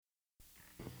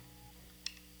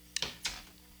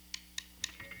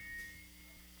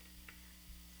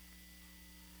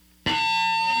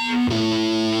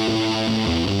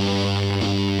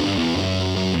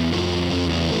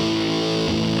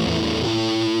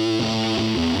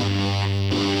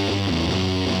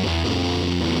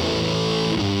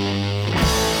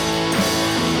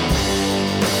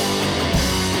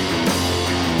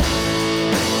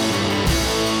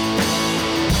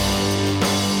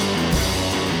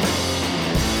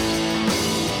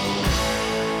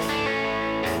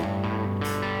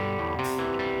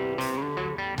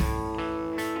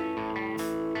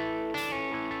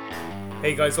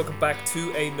Hey guys, welcome back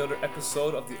to another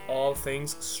episode of the All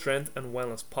Things Strength and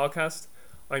Wellness podcast.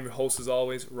 I'm your host as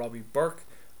always, Robbie Burke,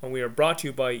 and we are brought to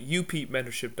you by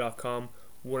upmentorship.com,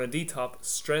 one of the top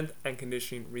strength and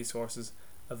conditioning resources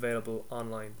available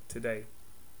online today.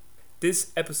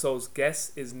 This episode's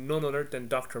guest is none other than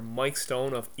Dr. Mike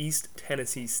Stone of East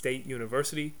Tennessee State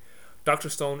University. Dr.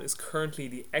 Stone is currently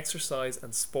the Exercise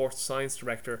and Sports Science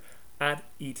Director at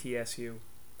ETSU.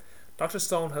 Dr.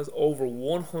 Stone has over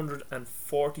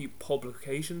 140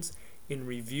 publications in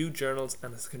reviewed journals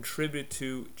and has contributed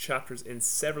to chapters in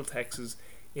several texts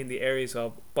in the areas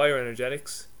of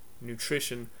bioenergetics,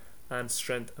 nutrition, and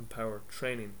strength and power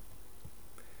training.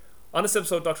 On this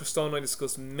episode, Dr. Stone and I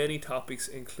discuss many topics,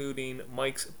 including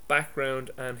Mike's background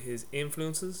and his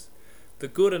influences, the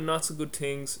good and not so good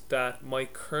things that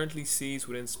Mike currently sees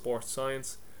within sports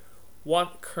science,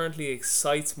 what currently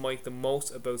excites Mike the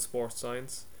most about sports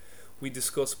science. We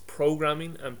discuss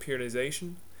programming and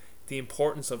periodization, the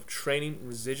importance of training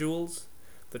residuals,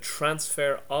 the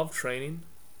transfer of training,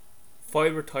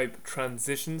 fiber type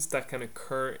transitions that can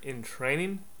occur in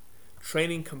training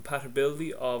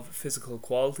compatibility of physical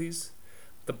qualities,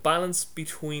 the balance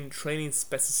between training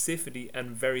specificity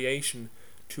and variation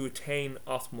to attain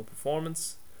optimal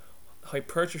performance,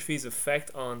 hypertrophy's effect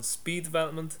on speed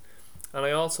development, and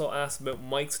I also asked about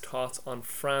Mike's thoughts on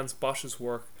Franz Bosch's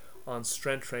work on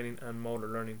strength training and motor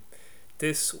learning.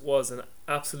 This was an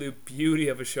absolute beauty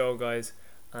of a show, guys,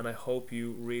 and I hope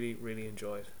you really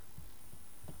enjoy it.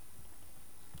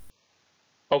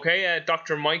 Okay,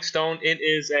 Dr. Mike Stone, it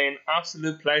is an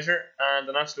absolute pleasure and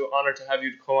an absolute honor to have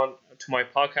you come on to my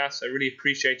podcast. I really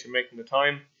appreciate you making the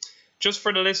time. Just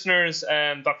for the listeners,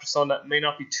 Dr. Stone, that may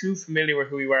not be too familiar with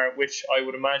who you are, which I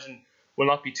would imagine will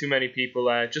not be too many people,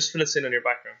 just fill us in on your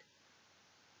background.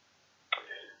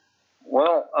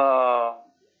 Well,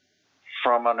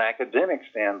 from an academic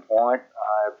standpoint,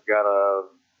 I've got a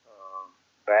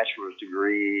bachelor's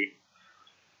degree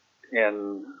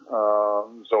in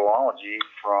zoology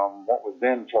from what was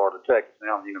then Florida Tech. It's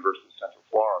now the University of Central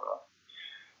Florida.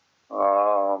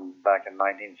 Back in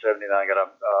 1970, I got a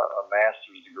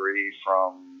master's degree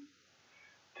from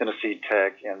Tennessee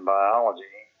Tech in biology.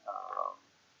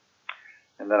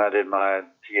 And then I did my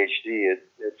PhD at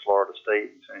Florida State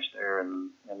and finished there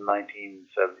in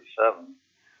 1977.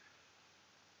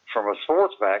 From a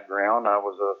sports background, I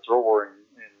was a thrower in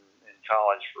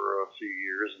college for a few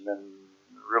years, and then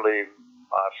really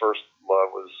my first love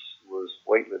was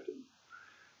weightlifting.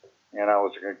 And I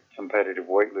was a competitive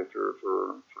weightlifter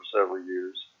for several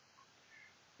years.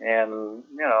 And,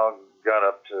 got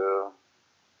up to,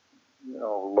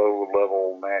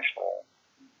 low-level national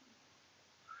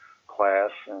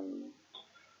class and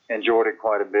enjoyed it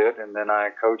quite a bit. And then I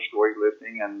coached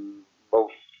weightlifting and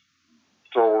both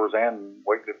throwers and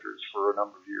weightlifters for a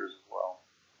number of years as well.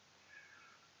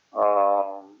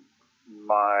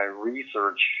 My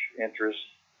research interests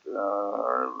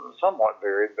are somewhat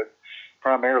varied, but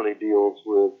primarily deals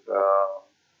with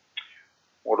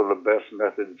what are the best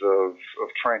methods of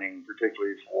training,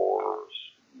 particularly for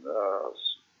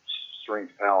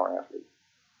strength power athletes.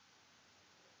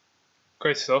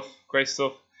 Great stuff.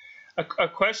 A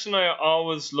question I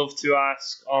always love to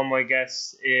ask all my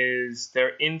guests is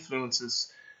their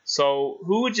influences. So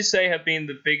who would you say have been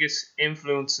the biggest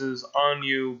influences on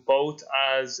you, both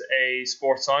as a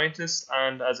sports scientist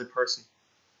and as a person?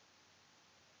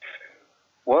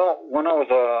 Well, when I was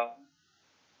a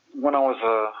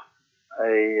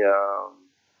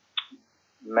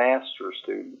master's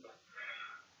student,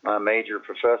 my major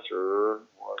professor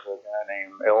was a guy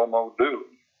named Elmo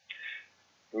Dooley.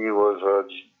 He was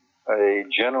a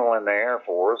general in the Air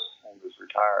Force and was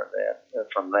retired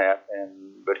from that,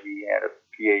 but he had a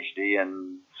PhD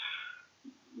in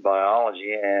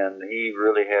biology, and he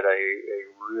really had a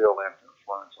real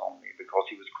influence on me because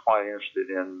he was quite interested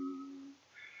in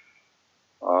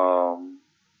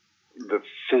the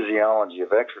physiology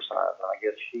of exercise. And I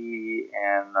guess he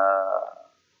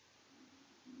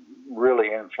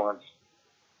really influenced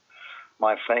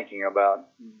my thinking about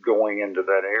going into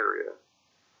that area.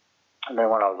 And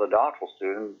then when I was a doctoral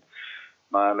student,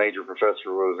 my major professor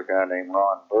was a guy named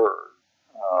Ron Bird.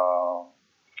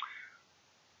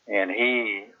 And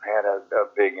he had a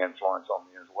big influence on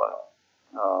me as well.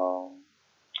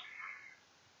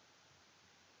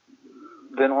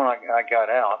 Then when I got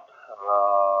out,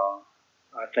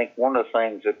 I think one of the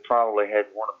things that probably had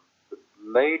one of the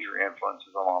major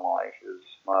influences on my life is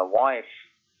my wife.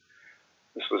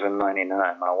 This was in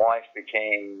 '99. My wife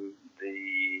became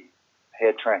the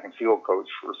head track and field coach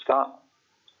for Scotland.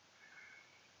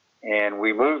 And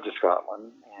we moved to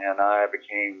Scotland, and I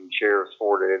became chair of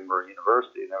sport at Edinburgh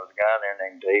University. And there was a guy there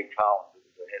named Dave Collins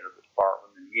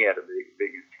he had a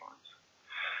big influence.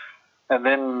 And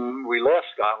then we left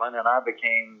Scotland, and I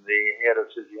became the head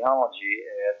of physiology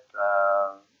at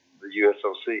the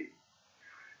USOC.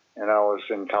 And I was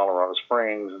in Colorado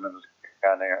Springs, and there was a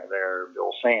guy there,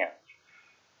 Bill Sands,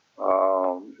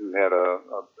 who had a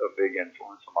big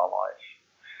influence on my life.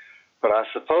 But I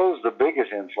suppose the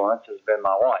biggest influence has been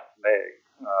my wife, Meg.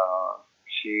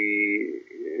 She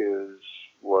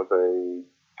was a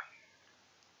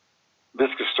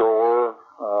biscuit thrower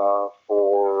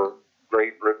for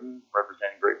Great Britain,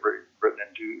 representing Great Britain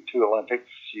in two Olympics.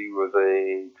 She was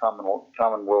a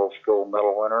Commonwealth gold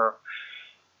medal winner.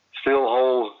 Still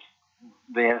holds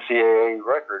the NCAA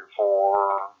record for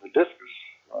the discus.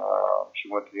 She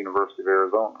went to the University of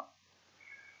Arizona.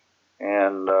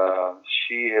 And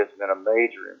she has been a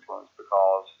major influence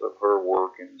because of her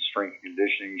work in strength and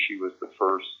conditioning. She was the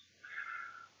first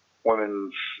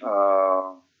women's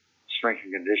strength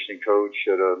and conditioning coach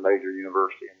at a major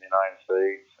university in the United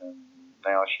States. And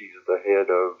now she's the head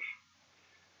of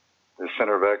the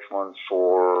Center of Excellence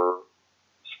for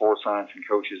Sports Science and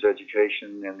Coaches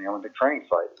Education in the Olympic Training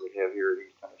Site that we have here at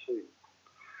East Tennessee.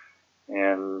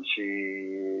 And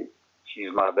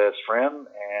she's my best friend,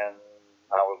 and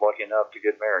I was lucky enough to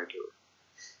get married to her.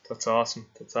 That's awesome.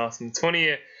 It's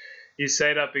funny you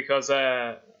say that because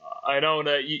I know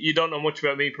that you don't know much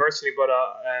about me personally, but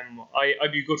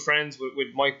I'd be good friends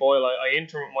with Mike Boyle. I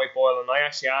interned with Mike Boyle, and I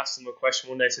actually asked him a question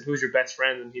one day. I said, "Who's your best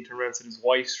friend?" And he turned around and said his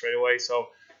wife straight away. So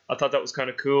I thought that was kind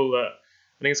of cool. I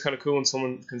think it's kind of cool when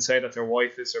someone can say that their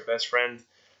wife is their best friend.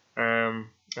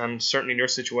 And certainly in your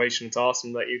situation, it's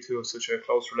awesome that you two have such a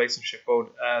close relationship,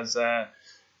 both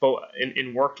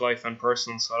in work life and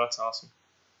personal. So that's awesome.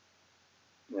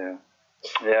 Yeah,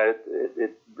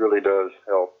 it really does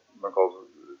help, because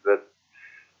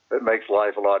that makes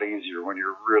life a lot easier when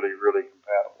you're really, really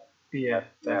compatible. Yeah,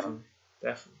 definitely.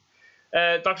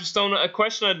 Dr. Stone, a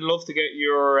question I'd love to get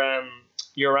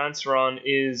your answer on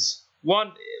is,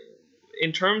 what,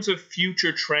 in terms of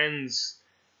future trends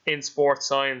in sports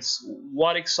science,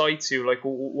 what excites you? Like,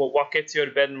 what gets you out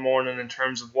of bed in the morning in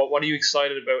terms of what are you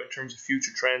excited about in terms of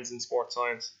future trends in sports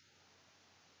science?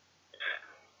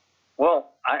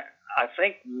 Well, I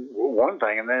think one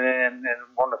thing, and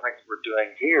one of the things we're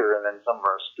doing here, and then some of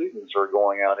our students are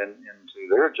going out into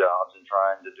their jobs and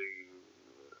trying to do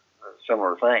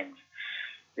similar things,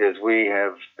 is we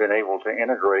have been able to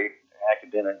integrate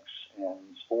academics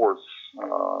and sports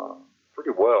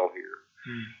pretty well here.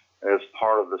 As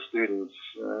part of the students,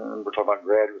 we're talking about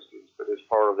graduate students, but as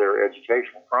part of their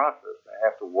educational process, they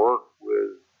have to work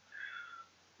with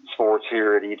sports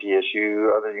here at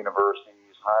ETSU, other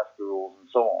universities, high schools, and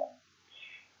so on.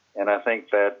 And I think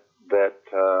that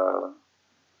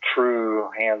true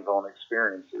hands-on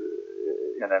experience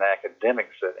in an academic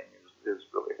setting is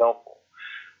really helpful.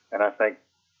 And I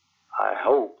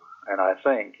hope, and I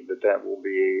think that will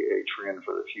be a trend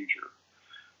for the future.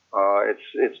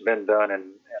 It's been done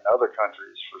in other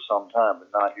countries for some time, but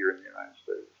not here in the United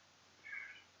States.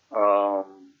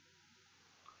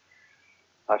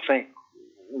 I think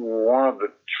one of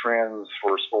the trends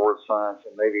for sports science,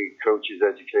 and maybe coaches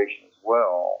education as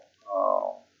well,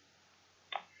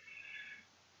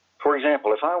 for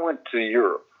example, if I went to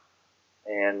Europe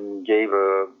and gave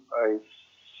a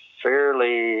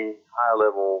fairly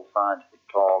high-level scientific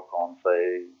talk on,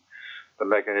 say, the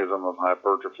mechanism of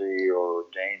hypertrophy or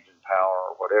gains in power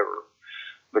or whatever,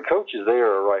 the coaches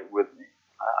there are right with me.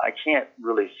 I can't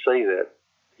really say that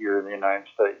here in the United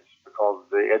States because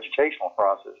the educational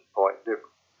process is quite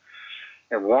different.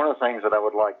 And one of the things that I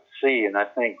would like to see, and I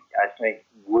think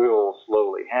will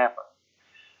slowly happen,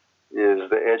 is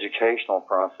the educational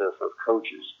process of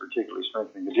coaches, particularly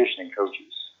strength and conditioning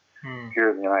coaches, here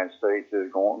in the United States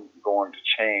is going to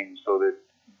change so that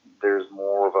there's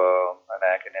more of an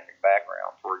academic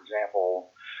background. For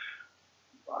example,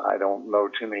 I don't know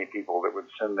too many people that would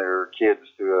send their kids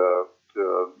to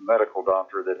a medical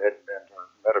doctor that hadn't been to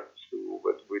medical school,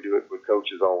 but we do it with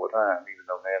coaches all the time, even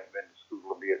though they haven't been to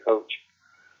school to be a coach.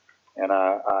 And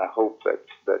I hope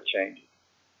that changes.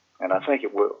 And I think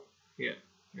it will. Yeah,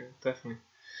 definitely.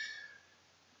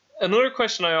 Another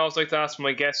question I always like to ask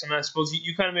my guests, and I suppose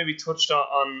you kind of maybe touched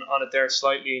on it there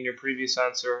slightly in your previous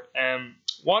answer.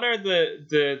 What are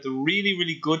the really,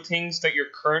 really good things that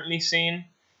you're currently seeing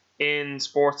in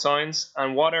sports science,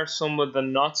 and what are some of the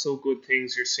not so good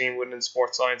things you're seeing within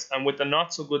sports science? And with the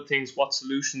not so good things, what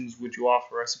solutions would you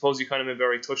offer? I suppose you kind of maybe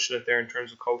already touched on it there in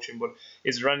terms of coaching, but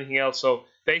is there anything else? So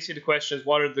basically the question is,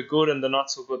 what are the good and the not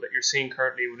so good that you're seeing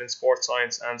currently within sports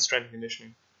science and strength and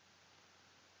conditioning?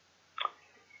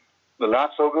 The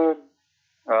not so good?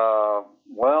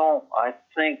 Well, I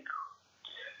think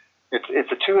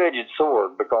it's a two-edged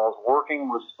sword, because working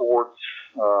with sports,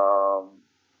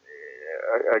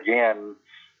 again,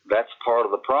 that's part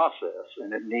of the process,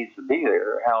 and it needs to be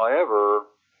there. However,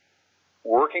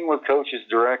 working with coaches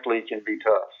directly can be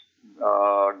tough.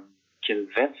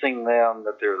 Convincing them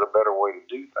that there's a better way to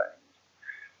do things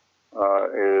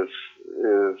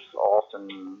is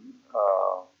often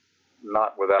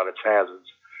not without its hazards.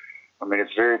 I mean,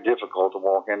 it's very difficult to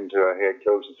walk into a head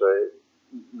coach and say,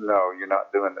 no, you're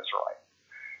not doing this right.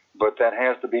 But that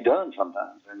has to be done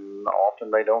sometimes, and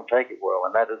often they don't take it well.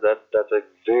 And that's a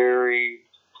very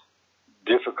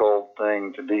difficult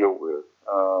thing to deal with.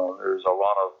 There's a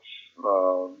lot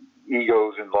of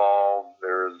egos involved.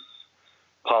 There's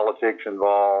politics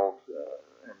involved,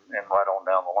 and right on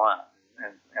down the line.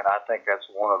 And I think that's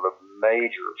one of the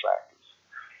major factors.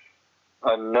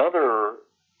 Another,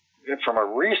 from a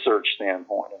research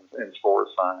standpoint in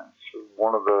sports science,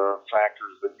 one of the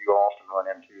factors that you often run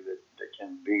into that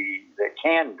can be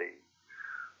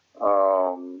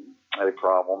a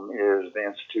problem is the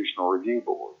institutional review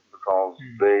board, because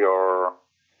they are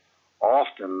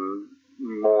often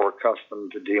more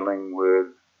accustomed to dealing with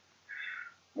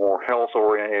more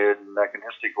health-oriented,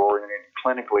 mechanistic-oriented,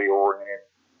 clinically-oriented,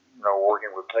 working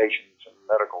with patients and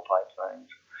medical type things.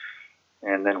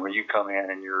 And then when you come in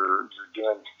and you're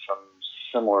doing some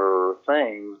similar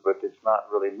things, but it's not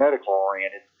really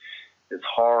medical-oriented, it's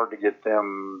hard to get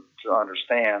them to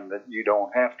understand that you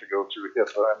don't have to go through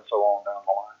HIPAA and so on down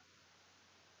the line.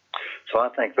 So I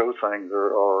think those things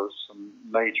are some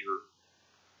major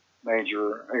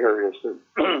areas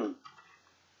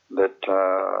that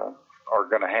are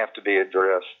going to have to be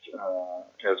addressed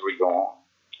as we go on,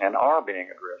 and are being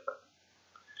addressed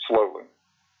slowly.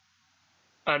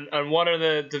 And what are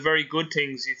the very good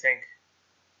things, you think?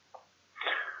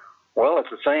 Well, at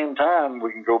the same time,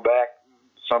 we can go back.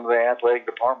 Some of the athletic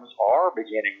departments are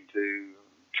beginning to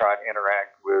try to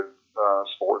interact with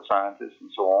sports scientists and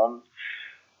so on.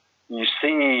 You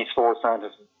see sports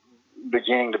scientists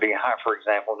beginning to be hired. For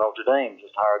example, Notre Dame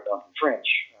just hired Duncan French.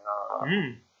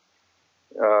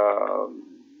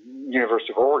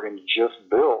 University of Oregon just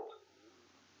built,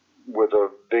 with a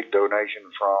big donation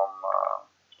from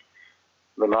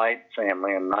the Knight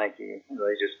family and Nike,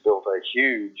 they just built a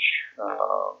huge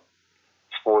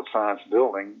sports science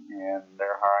building, and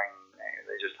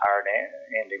they just hired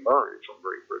Andy Murray from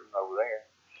Great Britain over there.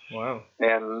 Wow.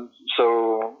 And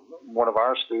so one of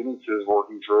our students is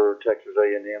working for Texas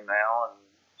A&M now, and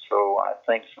so I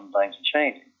think some things are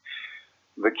changing.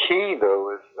 The key,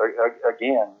 though, is,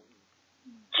 again,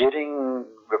 getting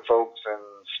the folks in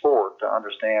sport to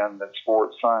understand that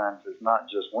sports science is not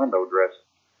just window dressing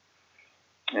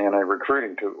and a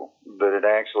recruiting tool, but it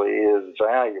actually is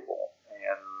valuable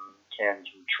and can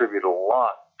contribute a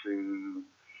lot to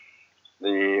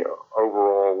the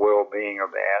overall well-being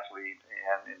of the athlete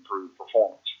and improve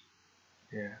performance.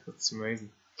 Yeah, that's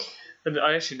amazing. And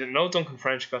I actually didn't know Duncan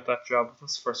French got that job.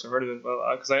 That's the first I heard of it. Well,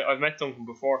 because I've met Duncan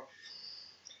before.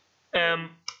 Yeah.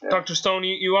 Dr. Stone,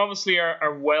 you obviously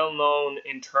are well known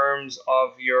in terms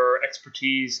of your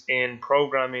expertise in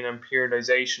programming and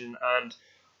periodization. And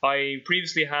I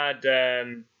previously had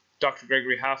Dr.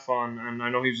 Gregory Haff on, and I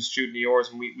know he was a student of yours,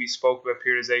 and we spoke about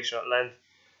periodization at length.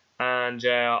 And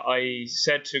I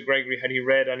said to Gregory, had he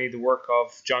read any of the work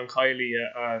of John Kiley,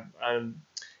 and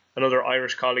another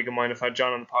Irish colleague of mine. I've had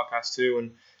John on the podcast too,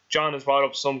 and John has brought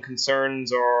up some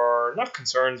concerns, or not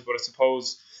concerns, but I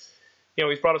suppose,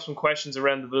 he's brought up some questions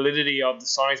around the validity of the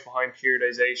science behind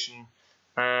periodization.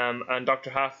 And Dr.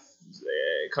 Haff,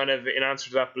 kind of in answer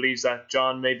to that, believes that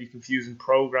John may be confusing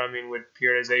programming with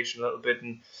periodization a little bit,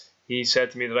 and he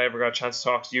said to me that I ever got a chance to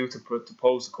talk to you to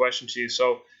pose the question to you.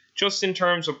 So just in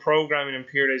terms of programming and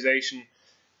periodization,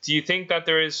 do you think that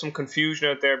there is some confusion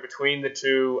out there between the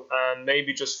two, and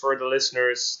maybe just for the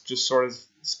listeners, just sort of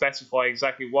specify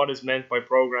exactly what is meant by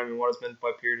programming and what is meant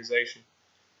by periodization?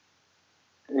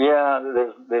 Yeah,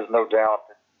 there's no doubt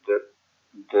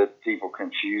that people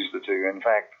confuse the two. In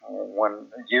fact,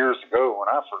 years ago when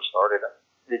I first started,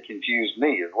 it confused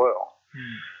me as well.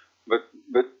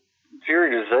 But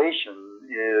periodization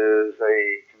is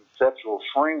a conceptual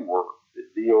framework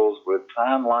that deals with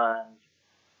timelines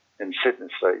and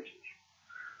fitness phases.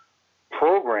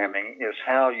 Programming is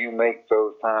how you make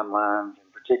those timelines,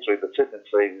 and particularly the fitness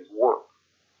phases, work.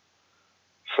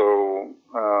 So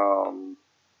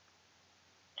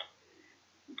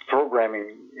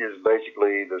programming is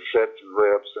basically the sets and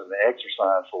reps and the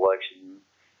exercise selection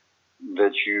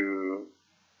that you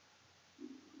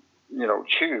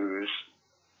choose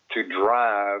to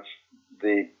drive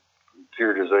the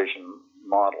periodization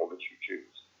model that you choose.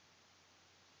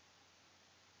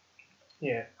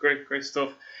 Yeah, great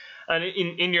stuff. And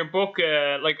in your book,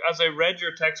 like as I read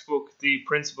your textbook, The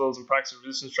Principles and Practice of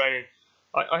Resistance Training,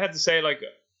 I had to say, like,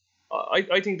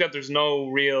 I think that there's no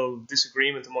real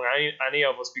disagreement among any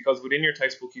of us, because within your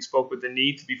textbook you spoke with the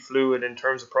need to be fluid in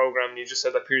terms of program, and you just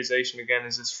said that periodization again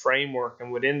is this framework,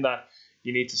 and within that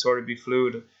you need to sort of be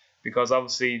fluid, because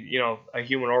obviously, you know, a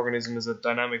human organism is a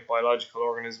dynamic biological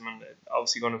organism, and it's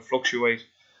obviously going to fluctuate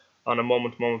on a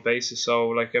moment-to-moment basis. So,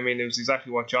 like, I mean, it was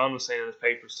exactly what John was saying in his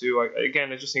papers too. I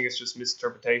just think it's just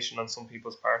misinterpretation on some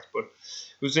people's parts, but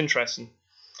it was interesting.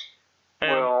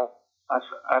 Well,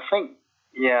 I think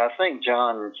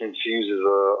John confuses a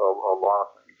lot of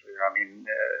things here. I mean,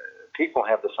 people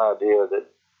have this idea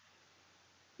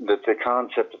that the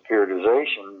concept of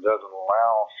periodization doesn't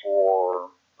allow for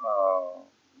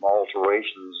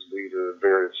alterations due to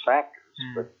various factors,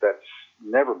 but that's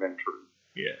never been true.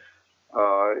 Yeah.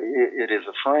 It is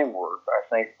a framework. I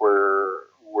think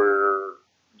where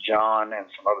John and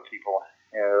some other people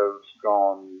have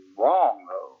gone wrong,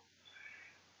 though,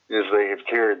 is they have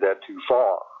carried that too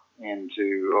far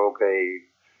into, okay,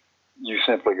 you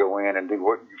simply go in and do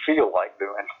what you feel like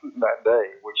doing that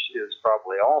day, which is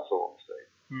probably also a mistake.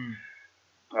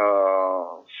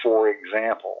 For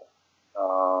example,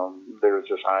 there's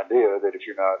this idea that if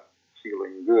you're not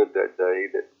feeling good that day,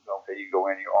 that, okay, you go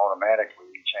in, you automatically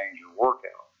change your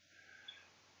workout.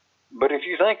 But if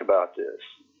you think about this,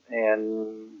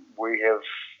 and we have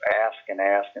asked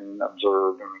and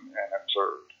observed and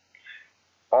observed,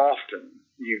 often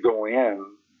you go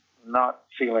in not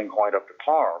feeling quite up to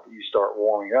par, but you start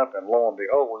warming up, and lo and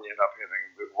behold, you end up having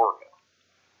a good workout.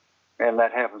 And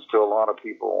that happens to a lot of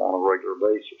people on a regular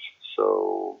basis.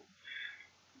 So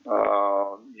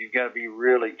you've got to be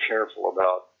really careful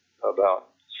about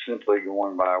simply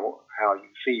going by how you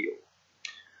feel.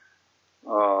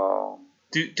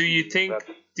 Do you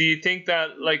think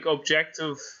that, like,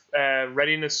 objective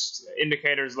readiness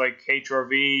indicators like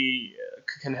HRV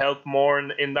can help more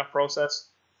in that process?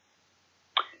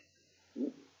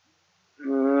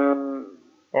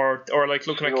 Or like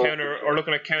looking at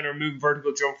counter move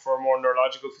vertical jump for more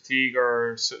neurological fatigue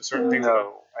or certain things like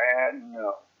that?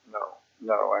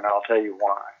 No, and I'll tell you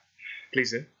why.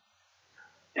 Please do.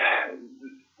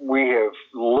 We have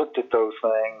looked at those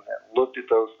things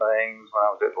when I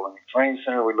was at the Olympic Training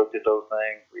Center. We looked at those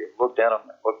things. We have looked at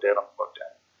them.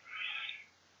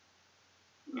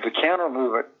 The counter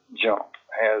movement jump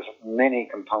has many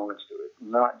components to it,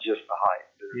 not just the height.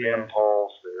 There's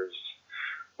impulse, there's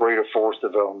rate of force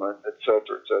development, et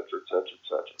cetera.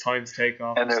 Time to take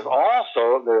off. And there's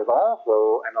also an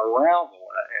arousal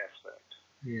aspect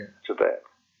to that.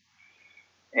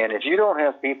 And if you don't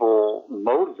have people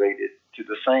motivated to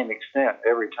the same extent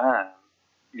every time,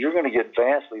 you're going to get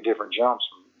vastly different jumps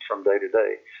from day to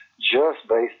day, just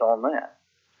based on that.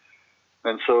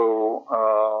 And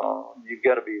so you've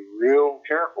got to be real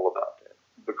careful about that,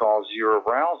 because your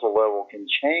arousal level can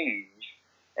change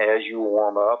as you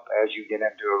warm up, as you get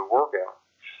into a workout.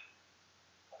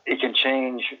 It can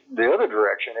change the other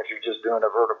direction if you're just doing a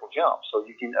vertical jump. So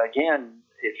you can, again,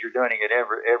 if you're doing it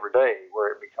every day,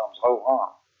 where it becomes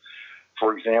ho-hum.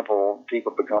 For example,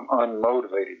 people become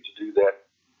unmotivated to do that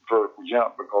vertical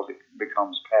jump because it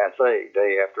becomes passé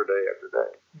day after day after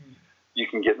day. You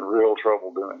can get in real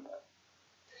trouble doing that.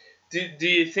 Do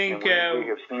you think... we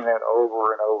have seen that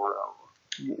over and over and over.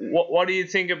 What do you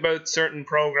think about certain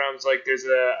programs? Like, there's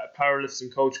a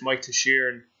powerlifting coach, Mike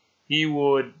Teixeira, and he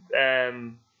would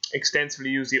extensively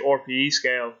use the RPE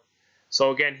scale.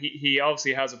 So again, he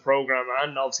obviously has a program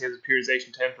and obviously has a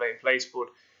periodization template in place, but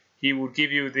he would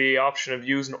give you the option of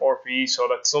using RPE, so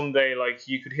that someday, like,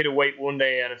 you could hit a weight one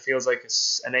day and it feels like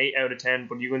it's an 8 out of 10,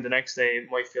 but you go in the next day,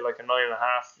 it might feel like a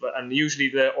 9.5. And usually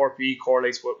the RPE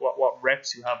correlates with what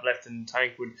reps you have left in the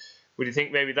tank. Would you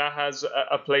think maybe that has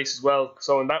a place as well?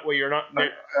 So in that way, you're not...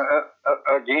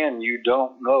 Again, you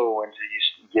don't know until you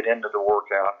get into the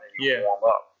workout and you warm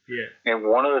up. Yeah. And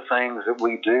one of the things that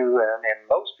we do, and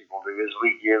most people do, is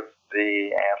we give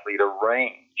the athlete a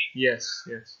range. Yes.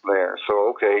 There. So,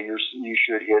 okay, you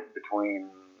should hit between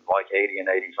like 80 and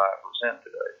 85%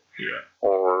 today. Yeah.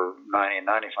 Or 90 and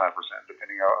 95%,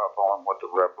 depending upon what the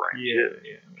rep range is.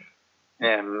 Yeah.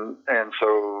 And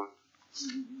so,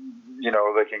 you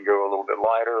know, they can go a little bit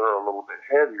lighter or a little bit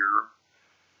heavier.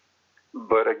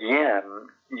 But again,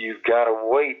 you've got to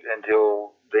wait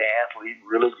until the athlete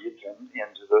really gets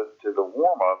into the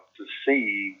warm-up to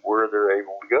see where they're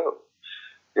able to go.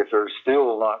 If they're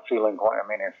still not feeling quite, I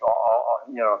mean, if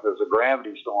there's a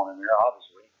gravity storm in there,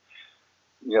 obviously,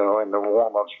 you know, and the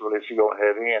warm-ups really feel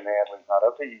heavy and the athlete's not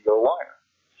up there, you go lighter.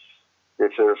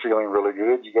 If they're feeling really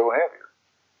good, you go heavier.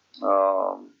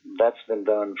 That's been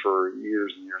done for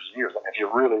years and years and years. And if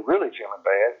you're really, really feeling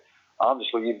bad,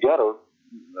 obviously you've got to,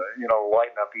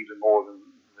 lighten up even more than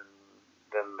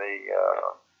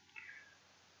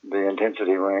the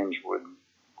intensity range would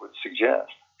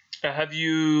suggest. Have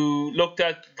you looked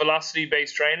at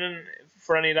velocity-based training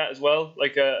for any of that as well?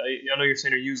 Like, I know you're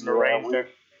saying you're using a range there.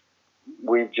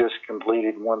 We've just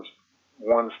completed one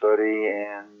study,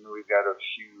 and we've got a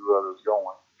few others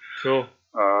going. Cool.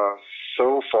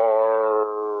 So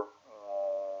far,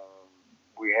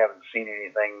 we haven't seen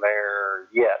anything there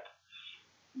yet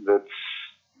that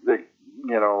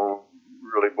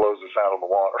really blows us out of the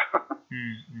water.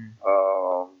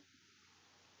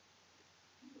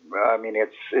 I mean,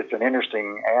 it's an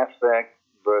interesting aspect,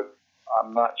 but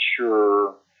I'm not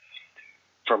sure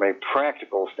from a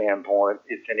practical standpoint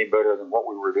it's any better than what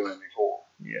we were doing before.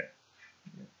 Yeah.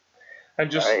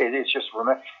 And just it's just what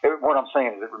I'm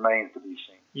saying is it remains to be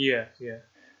seen. Yeah.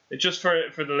 Just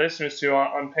for the listeners too,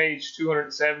 on page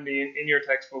 270 in your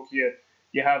textbook,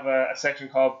 you have a section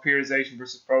called periodization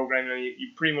versus programming, and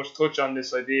you pretty much touch on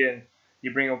this idea, and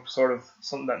you bring up sort of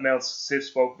something that Mel Siff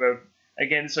spoke about.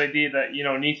 Again, this idea that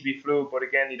need to be fluid, but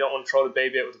again, you don't want to throw the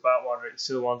baby out with the bathwater. It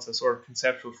still wants a sort of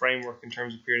conceptual framework in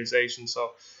terms of periodization.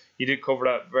 So you did cover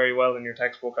that very well in your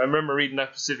textbook. I remember reading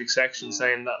that specific section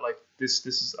saying that like this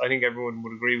is, I think everyone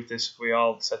would agree with this if we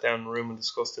all sat down in a room and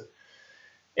discussed it.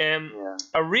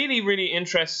 A really, really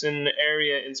interesting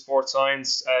area in sports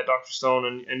science, Dr.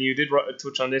 Stone, and you did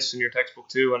touch on this in your textbook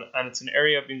too, and it's an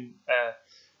area I've been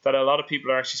that a lot of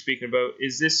people are actually speaking about,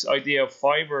 is this idea of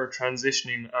fiber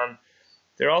transitioning. And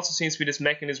there also seems to be this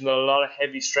mechanism that a lot of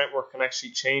heavy strength work can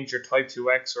actually change your type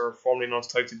 2X, or formerly known as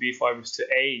type 2B fibers, to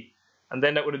A. And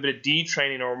then that would have been a D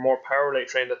training or more power related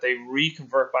training that they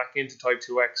reconvert back into type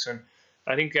 2X. And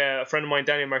I think a friend of mine,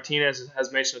 Daniel Martinez,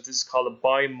 has mentioned that this is called a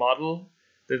bimodal,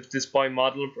 this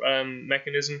bimodal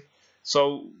mechanism.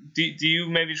 So do you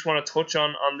maybe just want to touch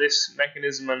on this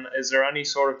mechanism, and is there any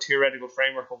sort of theoretical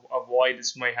framework of why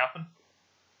this might happen?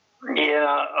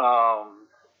 Yeah,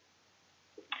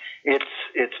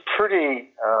 it's pretty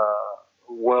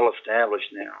well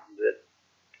established now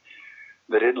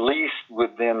that at least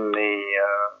within the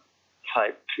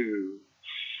type 2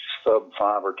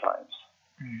 sub-fiber types,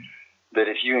 that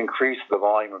if you increase the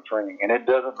volume of training, and it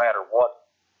doesn't matter what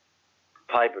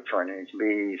type of training, it can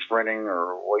be sprinting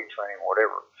or weight training,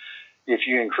 whatever, if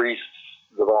you increase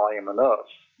the volume enough,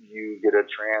 you get a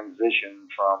transition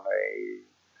from a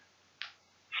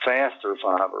faster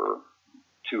fiber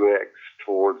 2X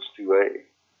towards 2A.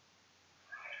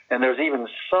 And there's even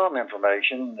some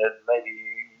information that maybe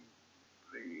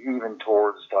even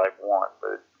towards type 1,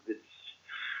 but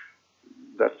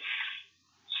that's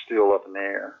still up in the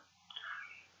air.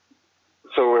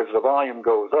 So as the volume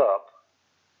goes up,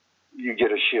 you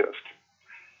get a shift.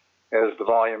 As the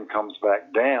volume comes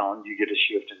back down, you get a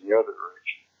shift in the other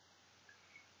direction.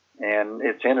 And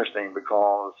it's interesting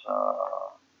because,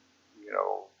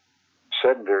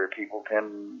 sedentary people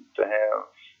tend to have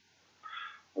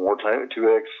more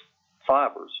 2X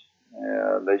fibers.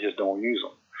 They just don't use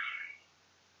them.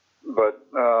 But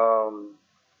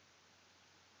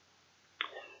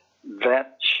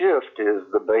that shift is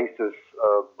the basis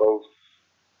of both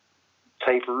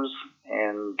tapers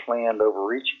and planned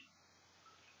overreaching.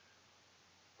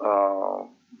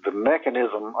 The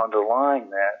mechanism underlying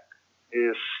that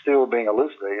is still being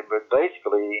elucidated, but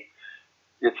basically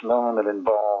it's known that it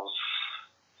involves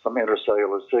some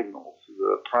intercellular signals,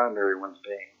 the primary ones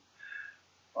being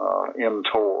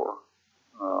mTOR,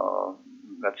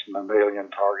 that's mammalian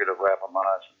target of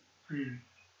rapamycin,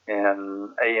 and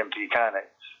AMP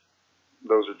kinase.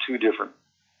 Those are two different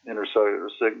intercellular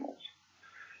signals.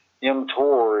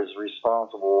 mTOR is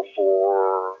responsible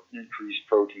for increased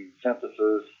protein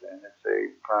synthesis, and it's a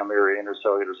primary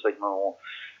intercellular signal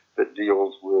that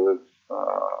deals with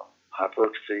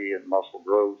hypertrophy and muscle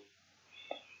growth.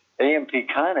 AMP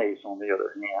kinase, on the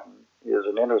other hand, is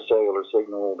an intercellular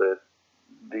signal that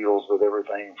deals with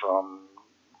everything from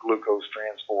glucose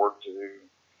transport to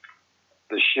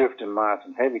the shift in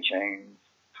myosin heavy chain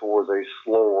towards a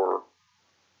slower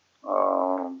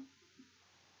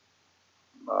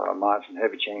myosin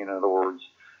heavy chain. In other words,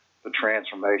 the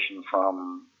transformation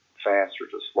from faster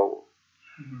to slower.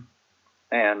 Mm-hmm.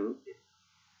 And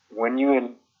when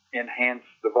you enhance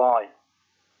the volume,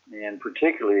 and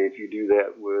particularly if you do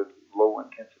that with low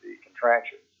intensity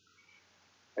contractions,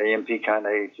 AMP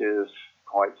kinase is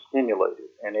quite stimulated,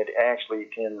 and it actually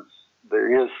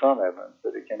there is some evidence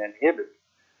that it can inhibit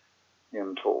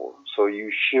mTOR, so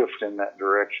you shift in that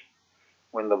direction.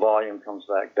 When the volume comes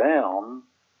back down,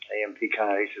 AMP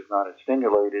kinase is not as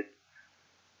stimulated,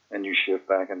 and you shift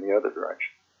back in the other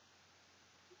direction.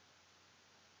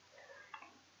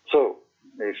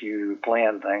 if you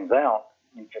plan things out,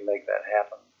 you can make that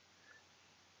happen.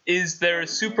 Is there a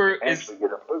super? Actually,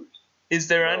 get a boost. Is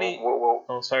there any?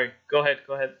 Oh, sorry. Go ahead.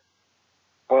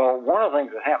 Well, one of the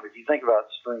things that happens, if you think about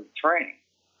strength training,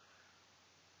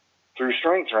 through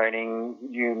strength training,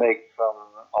 you make some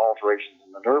alterations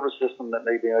in the nervous system that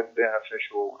may be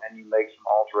beneficial, and you make some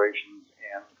alterations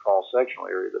in the cross-sectional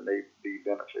area that may be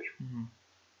beneficial. Mm-hmm.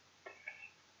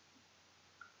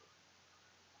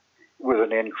 With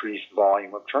an increased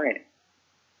volume of training.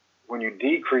 When you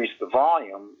decrease the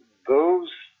volume, those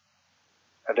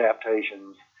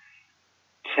adaptations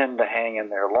tend to hang in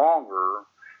there longer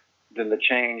than the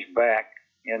change back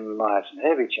in myosin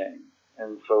heavy chain.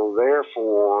 And so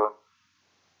therefore,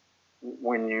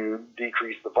 when you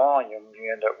decrease the volume,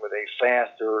 you end up with a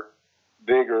faster,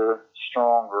 bigger,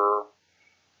 stronger,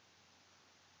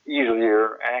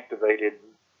 easier activated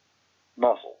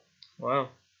muscle. Wow.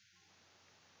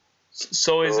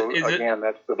 So again,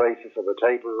 that's the basis of a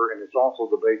taper, and it's also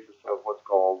the basis of what's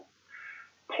called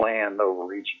planned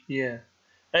overreaching. Yeah.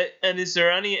 And is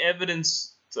there any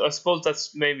evidence? I suppose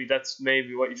that's maybe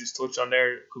what you just touched on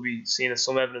there. Could be seen as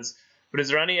some evidence. But is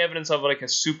there any evidence of like a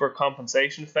super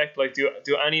compensation effect? Like, do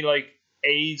any like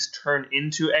A's turn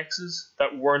into X's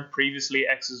that weren't previously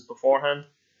X's beforehand?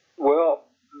 Well,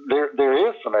 there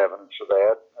is some evidence for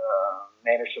that.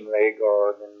 Anderson and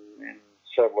Agard and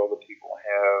several other people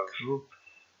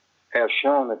have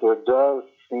shown that there does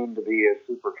seem to be a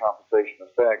super compensation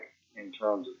effect in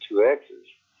terms of 2X's.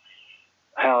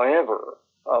 However,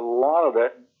 a lot of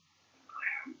that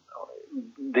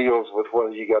deals with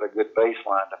whether you got a good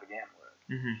baseline to begin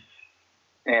with.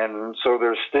 Mm-hmm. And so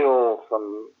there's still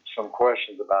some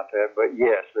questions about that. But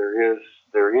yes, there is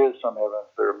some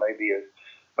evidence there may be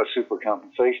a super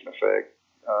compensation effect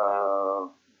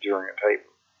during a taper.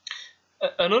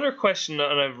 Another question,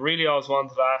 and I've really always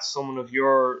wanted to ask someone of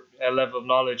your level of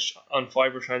knowledge on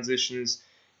fiber transition, is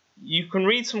you can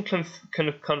read some kind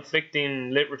of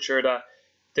conflicting literature that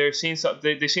they seem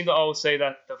to always say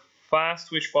that the fast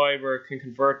twitch fiber can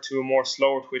convert to a more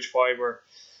slower twitch fiber,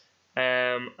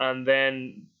 and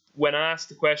then when asked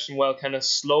the question, well, can a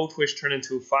slow twitch turn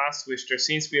into a fast twitch, there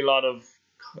seems to be a lot of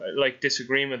like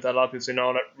disagreement. That a lot of people say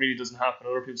no, that really doesn't happen.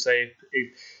 Other people say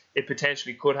it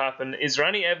potentially could happen. Is there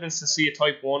any evidence to see a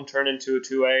type 1 turn into a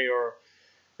 2A or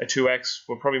a 2X?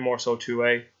 Well, probably more so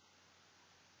 2A.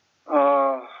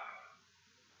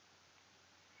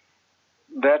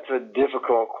 That's a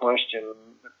difficult question.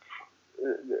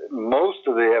 Most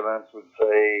of the evidence would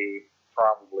say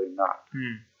probably not.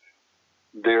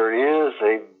 There is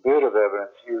a bit of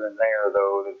evidence here and there,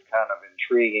 though, that's kind of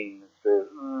intriguing that says,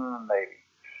 maybe.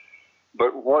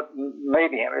 But what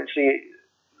maybe,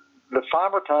 the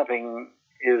fiber typing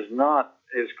is not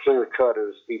as clear-cut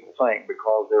as people think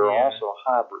because there are also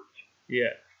hybrids.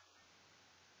 Yeah.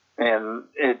 And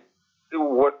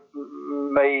what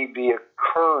may be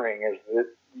occurring is that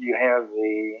you have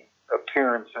the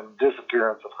appearance and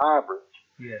disappearance of hybrids.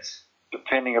 Yes.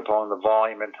 Depending upon the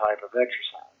volume and type of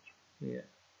exercise. Yeah.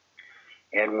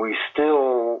 And we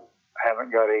still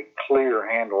haven't got a clear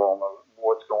handle on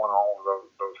what's going on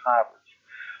with those hybrids.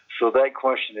 So that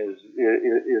question is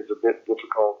a bit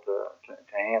difficult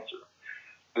to answer.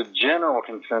 The general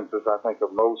consensus, I think,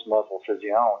 of most muscle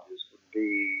physiologists would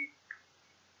be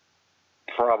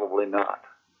probably not.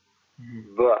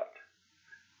 Mm-hmm. But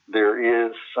there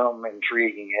is some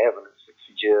intriguing evidence that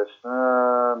suggests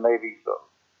maybe so.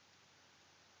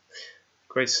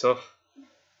 Great stuff.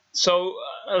 So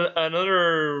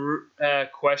another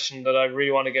question that I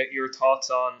really want to get your thoughts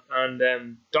on,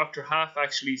 and Dr. Half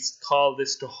actually called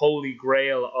this the holy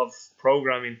grail of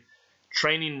programming,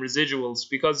 training residuals,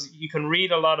 because you can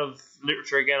read a lot of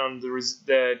literature again on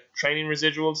the training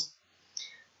residuals,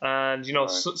 and right.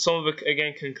 Some of it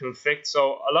again can conflict.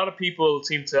 So a lot of people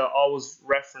seem to always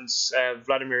reference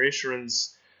Vladimir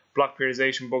Isharin's block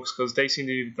periodization books because they seem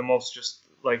to be the most just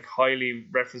like highly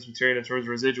referenced material in terms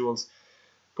of residuals.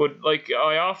 But like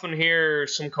I often hear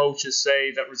some coaches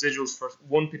say that residuals for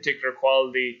one particular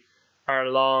quality are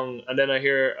long, and then I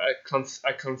hear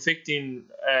a conflicting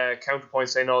counterpoint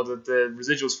saying no, that the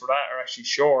residuals for that are actually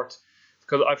short.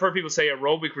 Because I've heard people say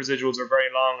aerobic residuals are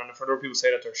very long, and I've heard other people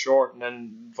say that they're short, and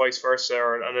then vice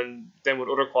versa, and then with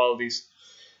other qualities.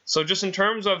 So just in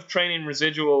terms of training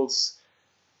residuals,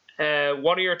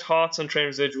 what are your thoughts on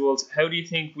training residuals? How do you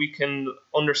think we can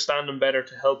understand them better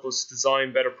to help us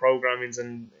design better programmings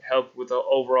and help with the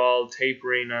overall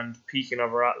tapering and peaking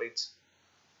of our athletes?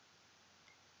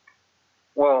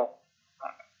 Well,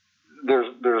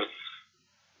 there's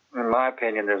in my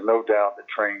opinion, there's no doubt that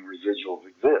training residuals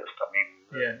exist. I mean,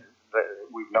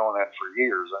 we've known that for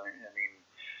years. I mean,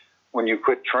 when you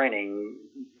quit training,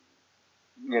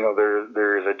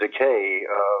 there is a decay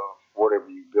of whatever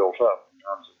you built up in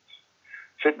terms of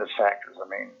fitness factors. I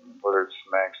mean, whether it's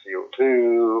max CO2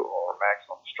 or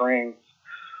maximum strength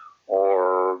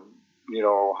or,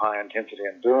 high intensity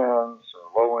endurance or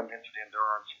low intensity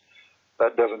endurance,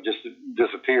 that doesn't just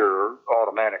disappear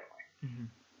automatically. Mm-hmm.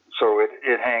 So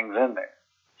it hangs in there.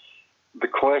 The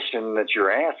question that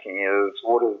you're asking is,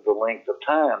 what is the length of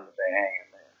time that they hang in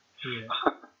there? Yeah.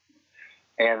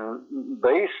 And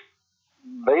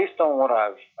based on what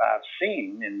I've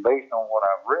seen and based on what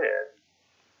I've read,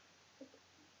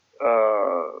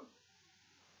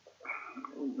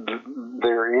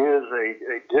 there is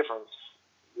a difference,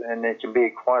 and it can be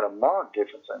quite a marked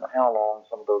difference in how long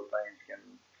some of those things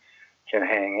can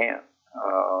hang in.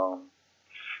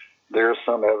 There's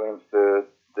some evidence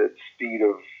that speed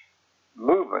of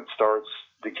movement starts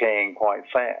decaying quite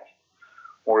fast,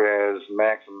 whereas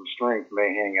maximum strength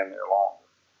may hang in there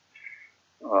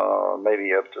longer,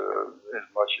 maybe up to as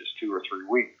much as 2 or 3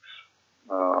 weeks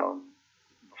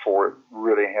before it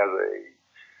really has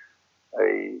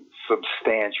a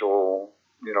substantial,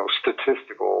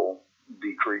 statistical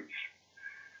decrease.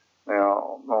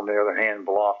 Now, on the other hand,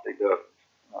 velocity doesn't.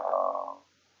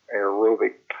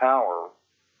 Aerobic power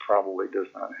probably does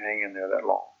not hang in there that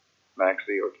long, max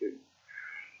VO2.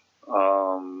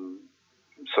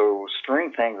 So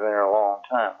strength hangs in there a long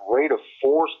time. Rate of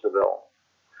force development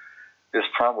is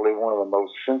probably one of the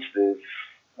most sensitive,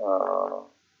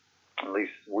 at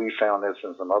least we found this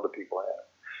and some other people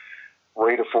have.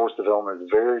 Rate of force development is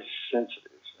very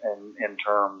sensitive in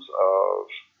terms of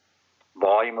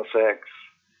volume effects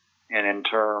and in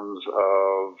terms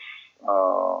of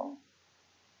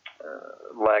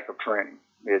lack of training.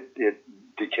 It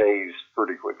decays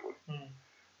pretty quickly. Mm.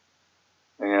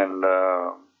 And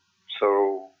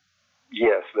so,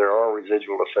 yes, there are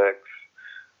residual effects.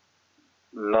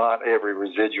 Not every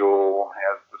residual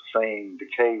has the same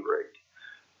decay rate.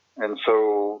 And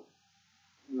so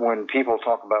when people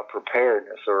talk about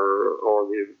preparedness or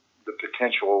the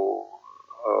potential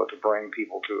to bring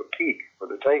people to a peak for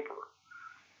the taper,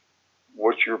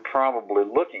 what you're probably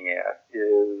looking at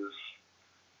is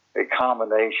a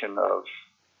combination of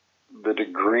the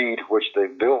degree to which they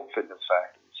built fitness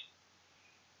factors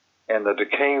and the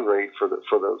decay rate for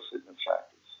those fitness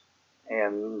factors.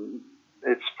 And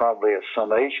it's probably a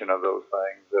summation of those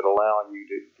things that allow you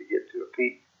to get to a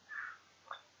peak.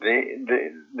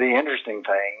 The interesting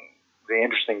thing, the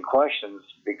interesting questions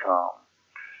become,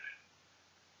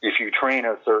 if you train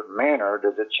a certain manner,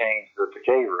 does it change the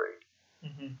decay rate?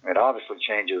 Mm-hmm. It obviously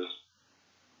changes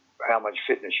how much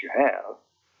fitness you have,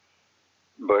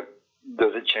 but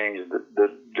does it change the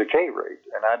decay rate?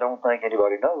 And I don't think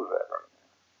anybody knows that right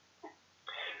now.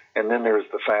 And then there's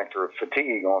the factor of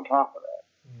fatigue on top of that.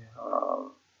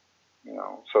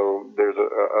 Yeah. So there's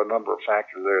a number of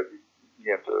factors there that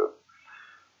you have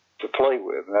to play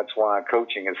with, and that's why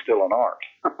coaching is still an art.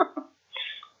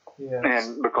 Yes.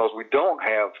 And because we don't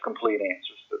have complete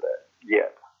answers to that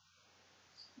yet.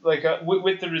 Like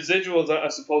with the residuals, I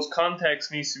suppose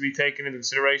context needs to be taken into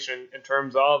consideration in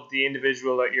terms of the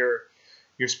individual that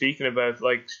you're speaking about.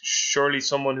 Like, surely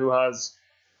someone who has,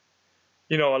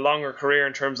 a longer career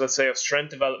in terms, let's say, of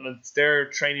strength development, their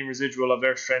training residual of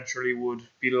their strength surely would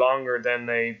be longer than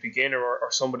a beginner or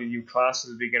somebody you class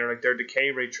as a beginner. Like, their decay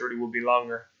rate surely would be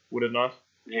longer, would it not?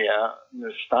 Yeah,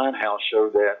 Steinhaus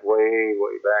showed that way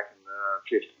back in the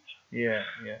 50s. Yeah,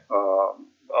 yeah.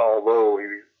 Although he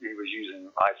was using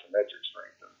isometric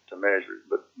strength to measure it,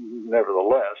 but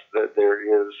nevertheless, that there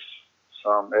is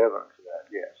some evidence of that.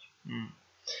 Yes. Mm.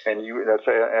 And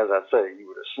as I say, you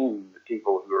would assume that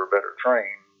people who are better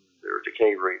trained, their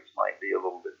decay rates might be a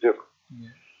little bit different.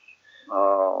 Yeah.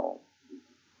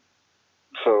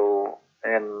 So,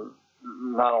 and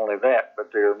not only that,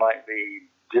 but there might be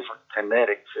different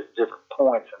kinetics at different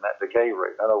points in that decay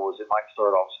rate. In other words, it might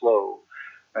start off slow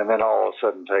and then all of a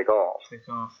sudden take off.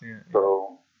 Yeah.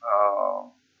 So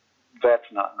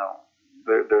that's not known.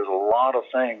 There's a lot of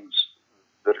things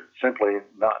that are simply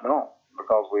not known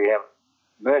because we haven't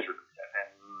measured them yet,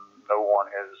 and no one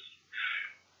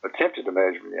has attempted to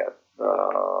measure them yet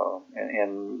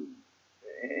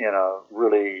in a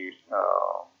really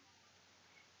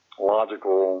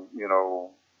logical,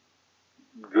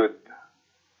 good,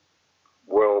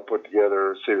 well put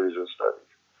together series of studies.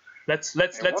 Let's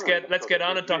get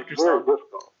on it, Dr. It's very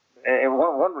difficult, and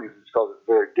one reason is because it's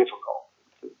very difficult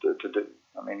to do.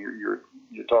 I mean,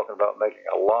 you're talking about making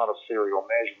a lot of serial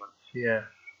measurements. Yeah.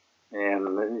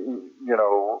 And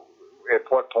at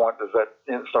what point does that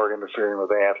start interfering with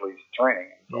the athlete's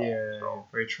training? So,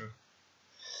 very true.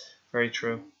 Very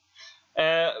true.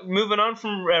 Moving on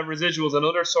from residuals,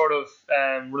 another sort of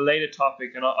related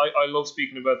topic, and I love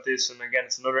speaking about this, and again,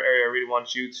 it's another area I really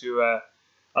want you to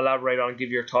elaborate on and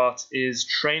give your thoughts, is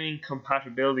training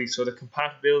compatibility. So the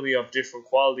compatibility of different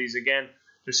qualities. Again,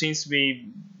 there seems to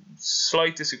be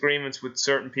slight disagreements with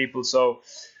certain people. So,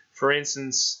 for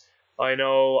instance, I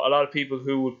know a lot of people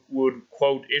who would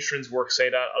quote Ishran's work say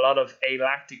that a lot of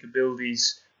alactic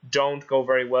abilities don't go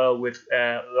very well with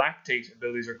lactate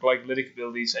abilities or glycolytic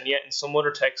abilities, and yet in some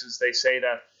other texts they say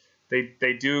that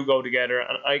they do go together.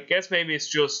 And I guess maybe it's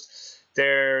just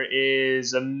there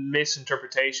is a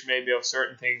misinterpretation maybe of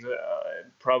certain things,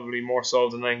 probably more so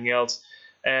than anything else.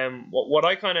 What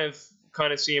I kind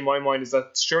of see in my mind is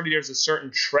that surely there's a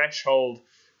certain threshold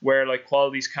where like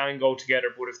qualities can go together,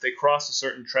 but if they cross a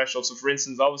certain threshold, so for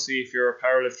instance, obviously if you're a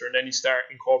powerlifter and then you start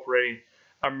incorporating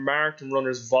a marathon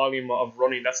runner's volume of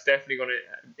running, that's definitely going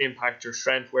to impact your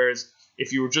strength. Whereas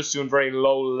if you were just doing very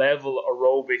low level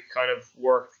aerobic kind of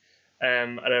work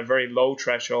at a very low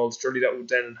threshold, surely that would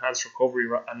then enhance recovery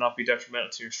and not be detrimental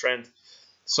to your strength.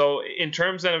 So in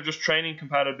terms then of just training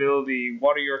compatibility,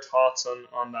 what are your thoughts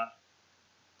on that?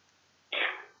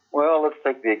 Well, let's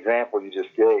take the example you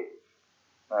just gave.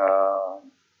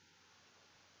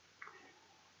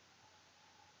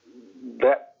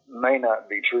 That may not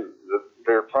be true.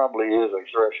 There probably is a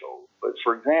threshold. But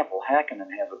for example,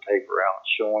 Hakkinen has a paper out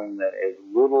showing that as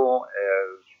little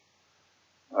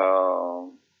as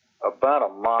about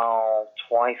a mile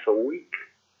twice a week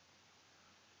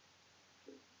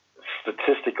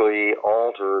statistically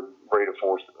altered rate of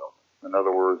force development. In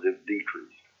other words, it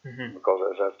decreased. Mm-hmm. Because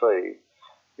as I say,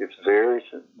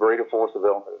 rate of force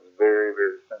development is very,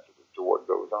 very sensitive to what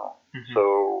goes on. Mm-hmm.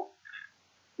 So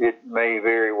it may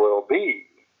very well be,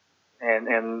 and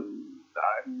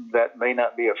that may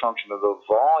not be a function of the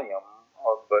volume,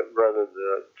 but rather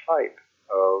the type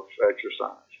of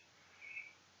exercise.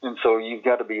 And so you've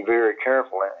got to be very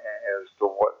careful as to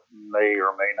what may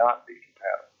or may not be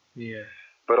compatible. Yeah.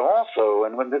 But also,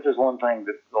 and this is one thing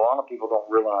that a lot of people don't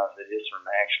realize that Ishran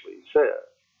actually said,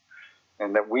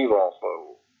 and that we've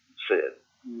also said.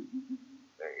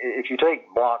 If you take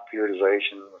block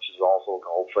periodization, which is also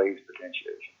called phase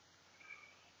potentiation,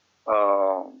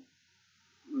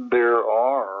 there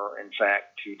are, in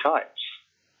fact, two types.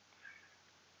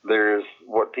 There's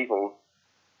what people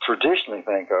traditionally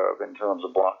think of in terms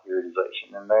of block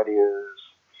periodization, and that is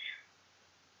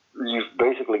you've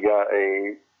basically got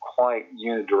a quite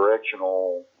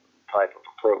unidirectional type of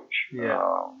approach.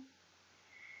 Yeah.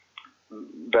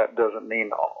 That doesn't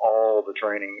mean all the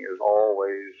training is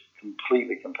always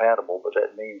completely compatible, but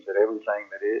that means that everything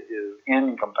that is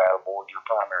incompatible with your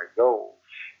primary goal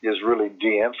is really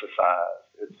de-emphasized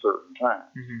at certain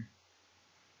times. Mm-hmm.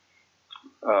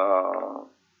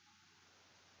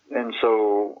 And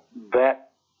so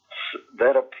that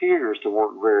appears to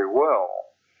work very well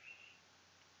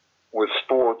with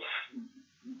sports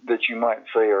that you might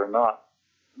say are not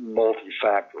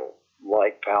multifactorial,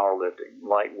 like powerlifting,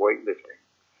 like weightlifting,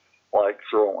 like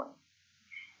throwing.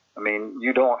 I mean,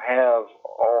 you don't have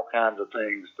all kinds of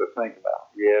things to think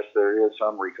about. Yes, there is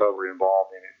some recovery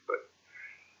involved in it, but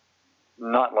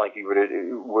not like it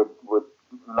would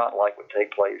not like would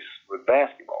take place with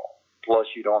basketball. Plus,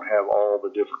 you don't have all the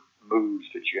different moves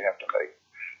that you have to make.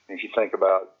 And if you think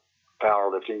about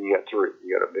powerlifting, you got three.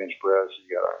 You got a bench press, you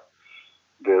got a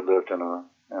deadlift,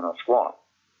 and a squat.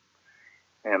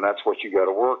 And that's what you got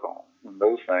to work on. And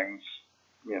those things,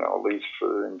 at least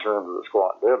in terms of the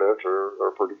squat deadlift,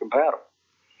 are pretty compatible.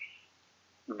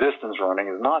 Distance running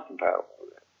is not compatible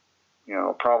with it.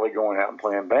 Probably going out and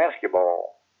playing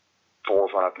basketball 4 or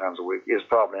 5 times a week is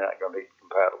probably not going to be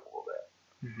compatible with that.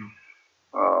 Mm-hmm.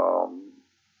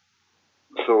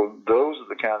 So those are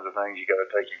the kinds of things you got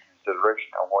to take into consideration.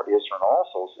 Now, what Ishran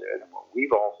also said, and what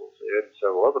we've also said, and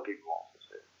several other people also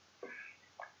said,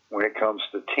 when it comes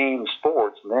to team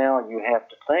sports, now you have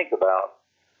to think about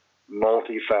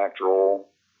multifactorial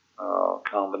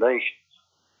combinations.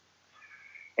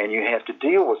 And you have to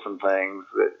deal with some things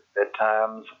that at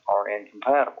times are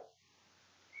incompatible.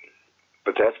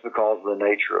 But that's because of the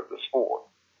nature of the sport.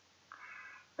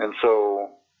 And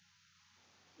so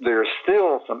there's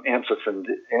still some emphasis and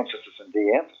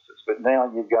de-emphasis, but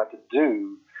now you've got to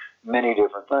do many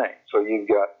different things. So you've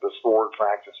got the sport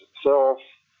practice itself.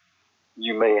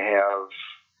 You may have,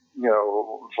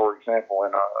 for example,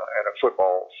 in a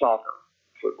soccer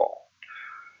football,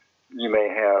 you may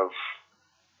have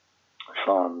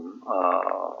some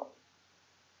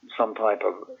type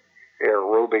of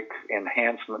aerobic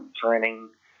enhancement training.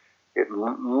 It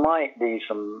might be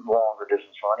some longer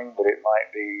distance running, but it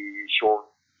might be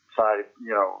short-sided,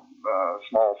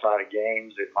 small-sided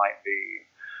games. It might be,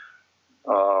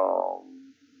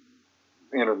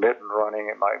 intermittent running,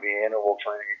 it might be interval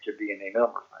training, it could be any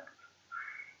number of things.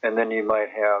 And then you might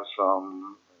have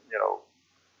some,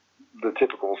 the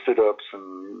typical sit-ups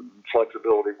and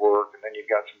flexibility work, and then you've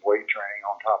got some weight training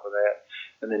on top of that,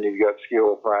 and then you've got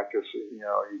skill practice,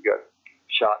 you've got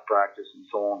shot practice and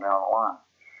so on down the line.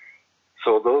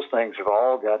 So those things have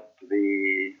all got to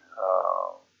be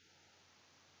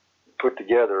put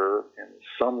together in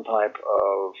some type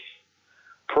of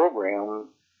program,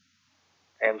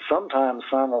 and sometimes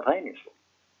simultaneously.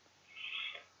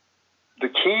 The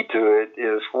key to it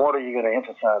is what are you going to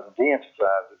emphasize and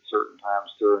de-emphasize at certain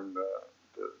times during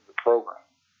the program.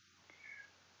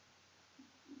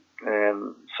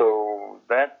 And so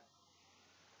that,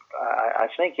 I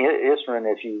think Isrin,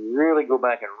 if you really go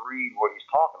back and read what he's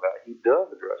talking about, he does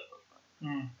address those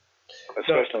things,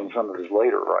 especially in some of his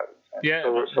later writings. He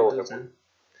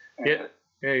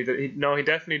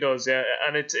definitely does. Yeah,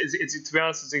 and it's to be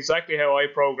honest, it's exactly how I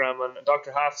program. And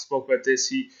Dr. Half spoke about this.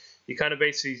 He kind of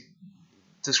basically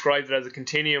described it as a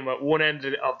continuum. At one end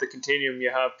of the continuum, you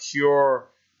have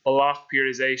pure block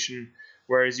periodization,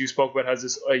 whereas you spoke about has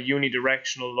this a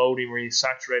unidirectional loading where you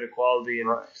saturate a quality,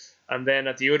 and then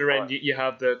at the other end you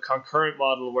have the concurrent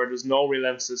model where there's no real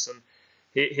emphasis. And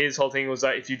his whole thing was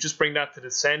that if you just bring that to the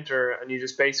center and you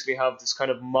just basically have this kind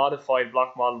of modified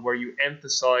block model where you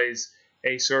emphasize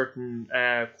a certain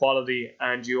quality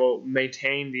and you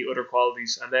maintain the other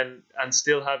qualities, and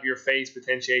still have your phase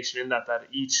potentiation in that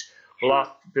each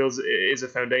block is a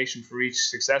foundation for each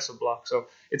successive block. So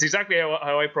it's exactly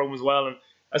how I program as well. And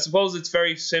I suppose it's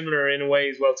very similar in a way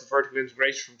as well to vertical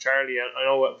integration from Charlie. I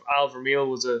know Al Vermeil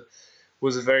was a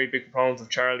very big proponent of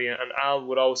Charlie, and Al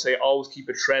would always say, always keep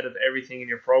a thread of everything in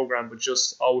your program, but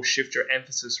just always shift your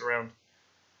emphasis around.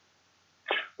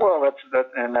 Well, that's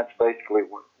basically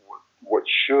what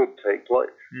should take place,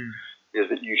 is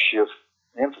that you shift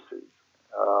emphases.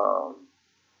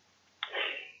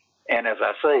 And as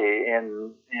I say,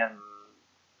 in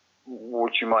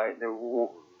what you might,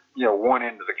 one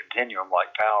end of the continuum like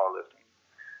powerlifting,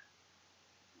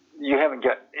 you haven't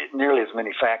got nearly as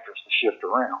many factors to shift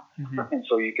around. And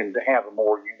so you can have a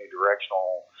more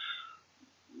unidirectional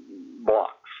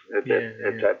blocks at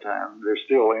that time. There's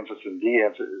still emphasis and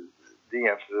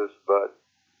de-emphasis, but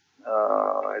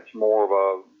it's more of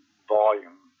a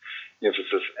volume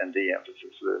emphasis and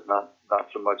de-emphasis. There's not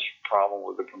so much problem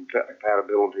with the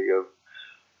compatibility of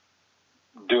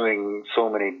doing so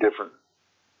many different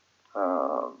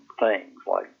things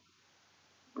like,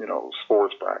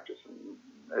 sports practice and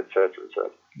et cetera,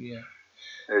 yeah,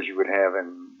 as you would have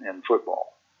in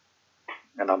football.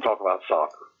 And I'm talking about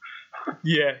soccer.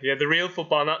 yeah, the real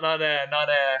football, not a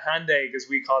hand egg as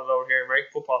we call it over here,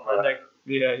 American football, hand egg.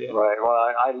 Yeah. Right.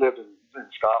 Well, I lived in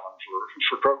Scotland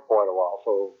for quite a while,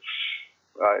 so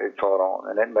it caught on,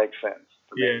 and it makes sense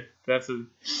to me. Yeah, definitely.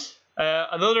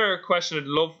 Another question I'd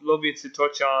love you to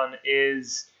touch on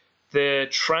is the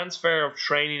transfer of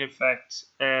training effect.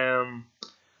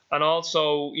 And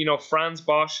also, Franz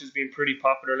Bosch has been pretty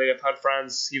popular lately. I've had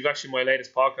Franz, he was actually my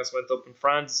latest podcast went up, and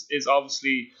Franz is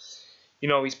obviously,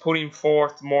 he's putting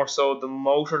forth more so the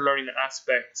motor learning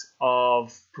aspect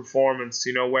of performance,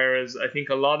 whereas I think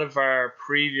a lot of our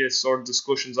previous sort of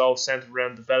discussions all centered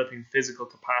around developing physical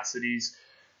capacities,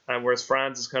 and whereas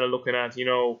Franz is kind of looking at,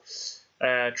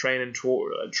 training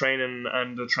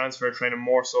and the transfer of training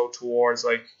more so towards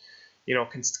like,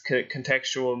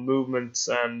 contextual movements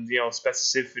and,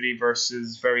 specificity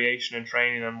versus variation in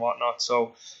training and whatnot.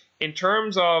 So in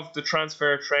terms of the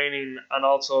transfer of training and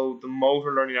also the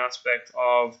motor learning aspect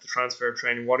of the transfer of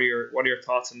training, what are your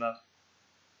thoughts on that?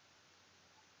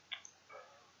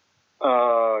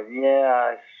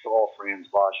 I saw Franz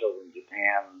Bosch over in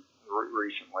Japan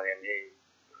recently, and he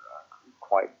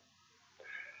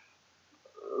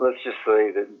let's just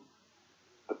say that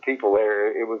the people there,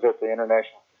 it was at the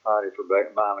International Society for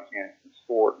Biomechanics and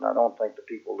Sport, and I don't think the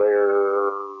people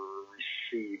there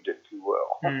received it too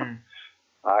well.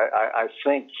 I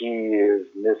think he is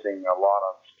missing a lot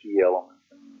of key elements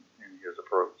in his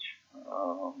approach.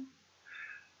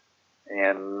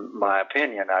 In my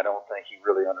opinion, I don't think he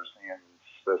really understands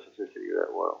specificity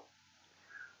that well,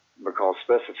 because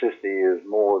specificity is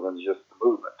more than just the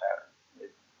movement pattern.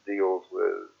 It deals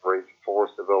with rate of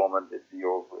force development. It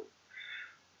deals with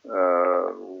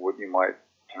what you might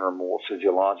term more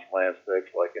physiological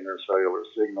aspects like intercellular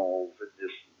signals.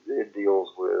 It deals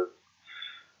with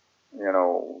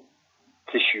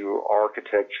tissue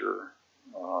architecture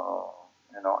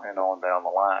and on down the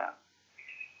line,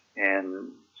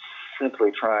 and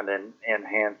simply trying to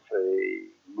enhance a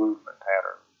movement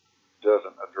pattern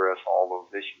doesn't address all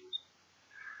those issues.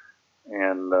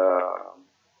 And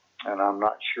and I'm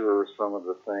not sure some of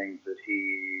the things that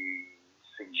he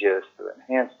suggests to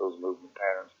enhance those movement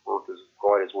patterns work as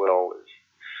quite as well as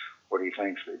what he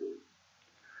thinks they do.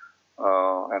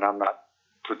 And I'm not,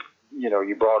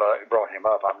 you brought him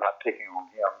up. I'm not picking on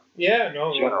him. Yeah,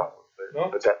 no, in general, no.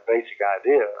 but that basic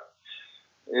idea,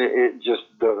 it just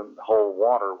doesn't hold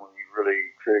water when you really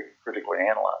critically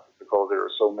analyze it, because there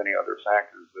are so many other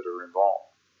factors that are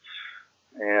involved.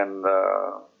 And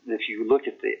if you look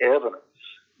at the evidence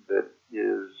that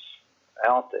is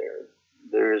out there,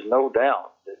 there is no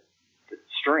doubt that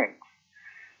strength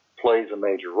plays a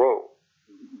major role,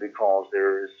 because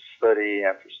there is study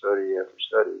after study after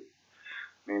study.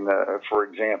 I mean, for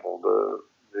example, the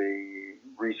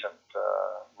recent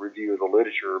review of the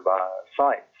literature by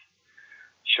Seitz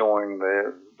showing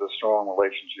the strong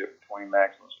relationship between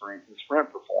maximum strength and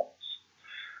sprint performance.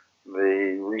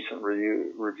 The recent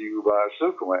review by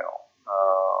Sukumel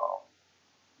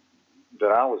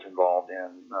that I was involved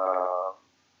in,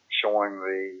 showing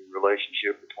the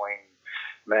relationship between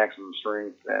maximum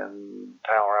strength and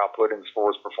power output and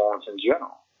sports performance in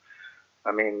general.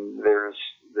 I mean, there's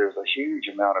a huge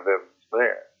amount of evidence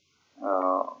there.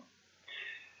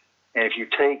 And if you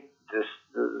take the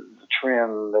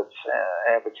trend that's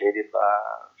advocated by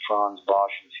Franz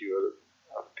Bosch and a few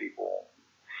other people,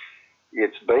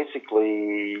 it's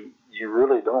basically you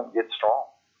really don't get strong.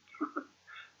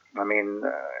 I mean,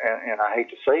 and I hate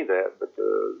to say that, but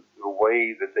the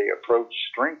way that they approach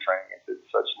strength training is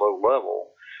at such low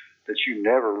level that you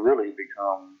never really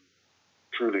become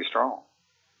truly strong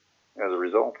as a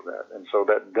result of that. And so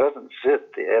that doesn't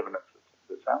fit the evidence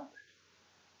that's out there.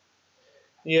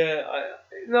 Yeah,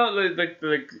 like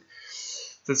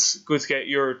that's good to get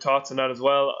your thoughts on that as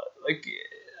well. Like,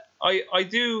 I'd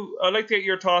like to get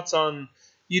your thoughts on.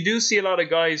 You do see a lot of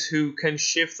guys who can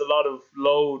shift a lot of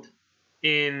load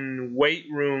in weight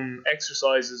room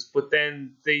exercises, but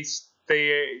then they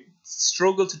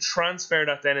struggle to transfer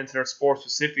that then into their sport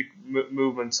specific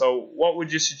movement. So, what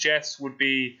would you suggest would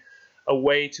be a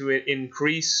way to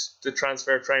increase the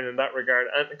transfer training in that regard?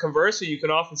 And conversely, you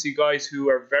can often see guys who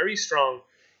are very strong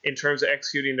in terms of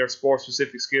executing their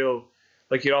sport-specific skill.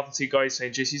 Like, you'd often see guys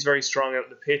saying, "Geez, he's very strong out on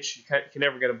the pitch. You can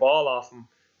never get a ball off him."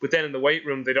 But then in the weight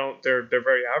room, they're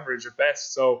very average at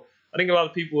best. So I think a lot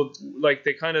of people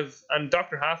and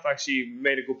Dr. Half actually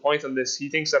made a good point on this. He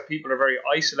thinks that people are very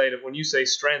isolated. When you say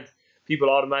strength, people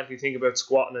automatically think about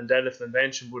squatting and deadlifting and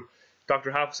benching. But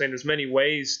Dr. Half was saying there's many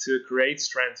ways to create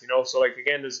strength. So like,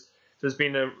 again, there's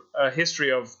been a history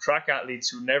of track athletes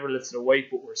who never lifted a weight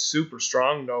but were super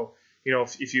strong though.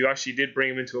 If you actually did bring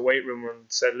them into a weight room and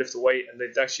said lift a weight, and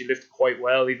they'd actually lift quite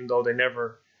well, even though they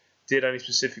never did any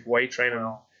specific weight training.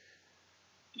 Well,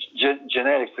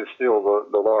 genetics is still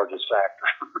the largest factor.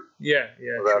 Yeah,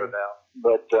 without a doubt.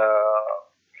 But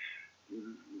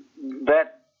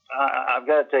that I've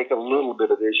got to take a little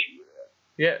bit of issue with that.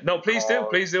 Yeah, no, please do.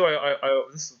 This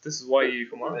is why you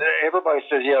come on. Everybody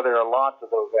says, yeah, there are lots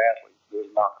of those athletes.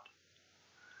 There's not.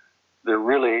 They're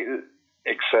really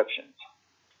exceptions.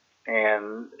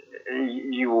 And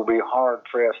you will be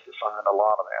hard-pressed to find a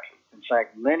lot of athletes. In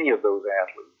fact, many of those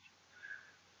athletes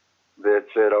that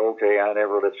said, okay, I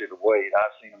never lifted a weight,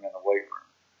 I've seen them in the weight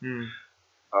room.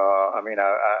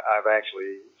 I've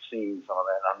actually seen some of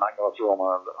that. I'm not going to throw them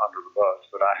under the bus,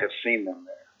 but I have seen them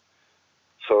there.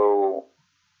 So,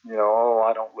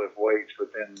 I don't lift weights,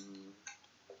 but then,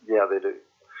 yeah, they do.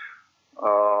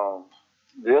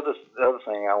 The other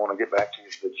thing I want to get back to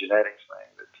is the genetics thing,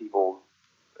 that people...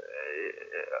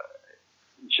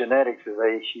 genetics is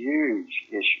a huge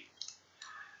issue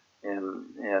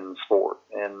in sport,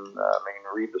 and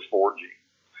read the sport gene.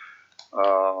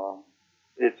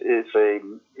 It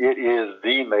is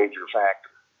the major factor,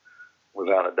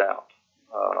 without a doubt.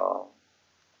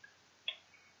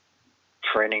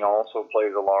 Training also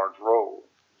plays a large role,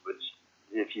 but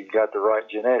if you've got the right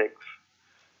genetics,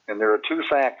 and there are two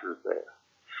factors there.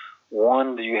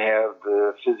 One, do you have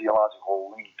the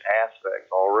physiological linked aspects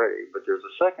already? But there's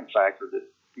a second factor that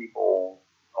people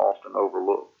often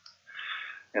overlook,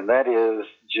 and that is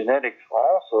genetics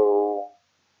also,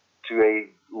 to a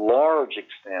large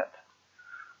extent,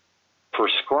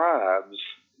 prescribes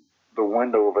the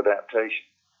window of adaptation.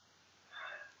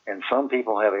 And some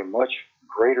people have a much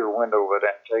greater window of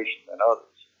adaptation than others.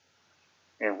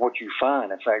 And what you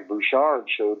find, in fact, Bouchard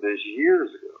showed this years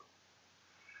ago,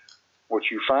 what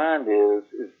you find is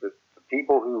that the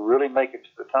people who really make it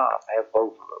to the top have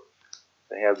both of those.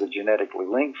 They have the genetically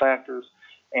linked factors,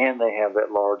 and they have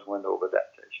that large window of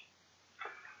adaptation.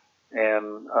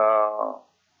 And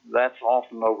that's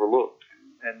often overlooked.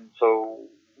 And so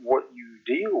what you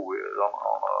deal with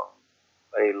on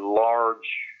a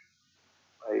large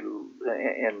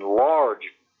in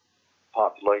large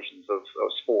populations of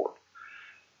sport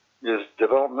is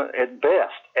development at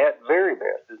very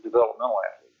best, is developmental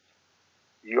athletes.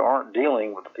 You aren't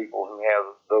dealing with the people who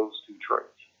have those two traits.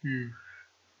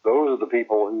 Those are the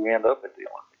people who end up at the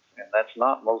Olympics, and that's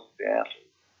not most of the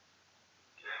athletes.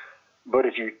 But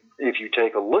if you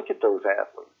take a look at those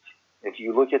athletes, if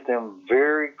you look at them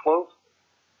very closely,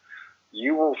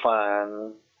 you will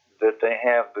find that they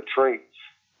have the traits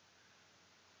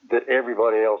that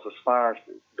everybody else aspires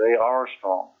to. They are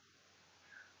strong.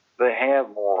 They have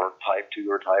more type 2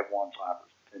 or type 1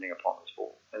 fibers, depending upon the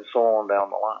sport, and so on down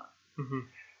the line. Mm-hmm.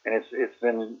 And it's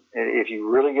been, if you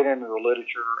really get into the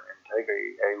literature and take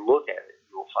a look at it,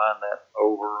 you'll find that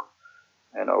over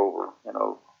and over and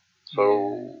over.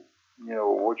 So,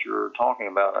 what you're talking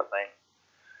about, I think,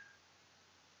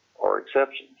 are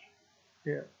exceptions.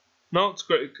 Yeah. No, it's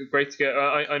great to get.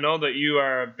 I know that you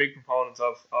are a big proponent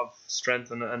of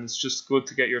strength, and it's just good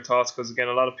to get your thoughts, because, again,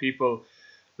 a lot of people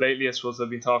lately, I suppose, have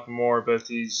been talking more about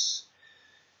these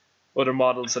other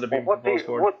models that have been proposed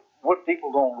forward. What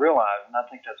people don't realize, and I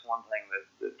think that's one thing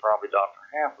that probably Dr.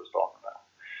 Half was talking about.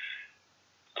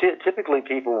 Typically,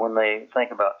 people, when they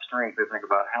think about strength, they think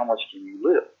about how much can you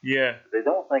lift. Yeah. They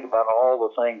don't think about all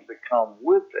the things that come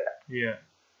with that. Yeah.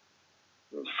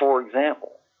 For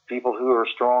example, people who are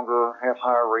stronger have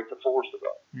higher rates of force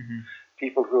development. Mm-hmm.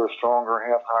 People who are stronger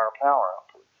have higher power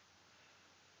output.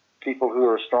 People who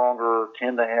are stronger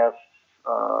tend to have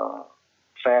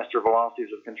faster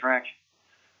velocities of contraction.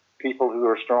 People who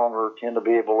are stronger tend to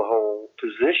be able to hold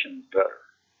positions better.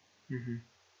 Mm-hmm.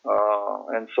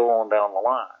 And so on down the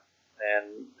line.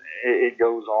 And it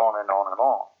goes on and on and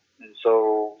on. And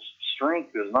so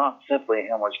strength is not simply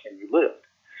how much can you lift.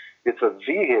 It's a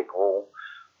vehicle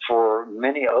for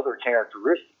many other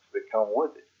characteristics that come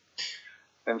with it.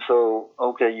 And so,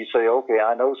 you say,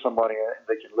 I know somebody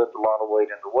that can lift a lot of weight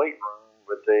in the weight room,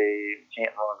 but they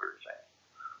can't run very fast.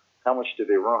 How much do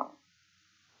they run?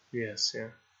 Yes,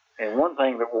 yeah. And one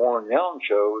thing that Warren Young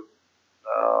showed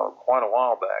quite a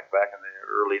while back in the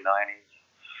early 90s,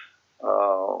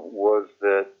 was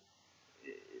that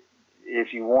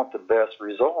if you want the best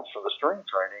results for the strength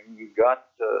training, you've got,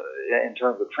 in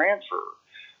terms of transfer,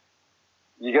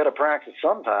 you got to practice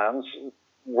sometimes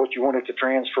what you want it to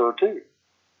transfer to,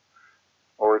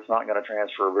 or it's not going to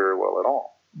transfer very well at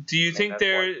all. Do you think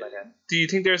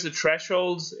there's a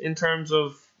threshold in terms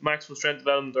of maximal strength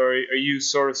development, or are you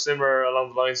sort of similar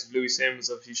along the lines of Louis Sims,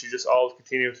 of you should just always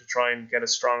continue to try and get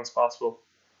as strong as possible?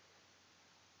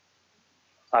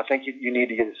 I think you need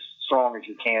to get as strong as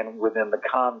you can within the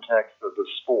context of the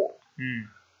sport.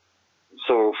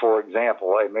 So, for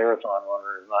example, a marathon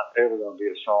runner is not ever going to be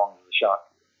as strong as a shot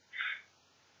putter,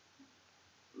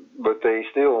 but they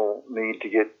still need to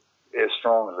get as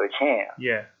strong as they can.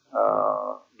 Yeah.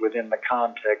 Within the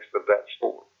context of that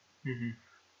sport. Mm-hmm.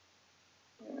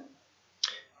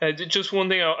 Just one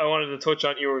thing I wanted to touch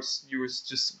on. You were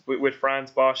just with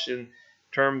Franz Bosch in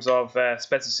terms of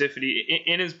specificity.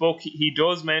 In his book, he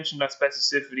does mention that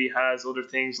specificity has other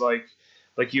things like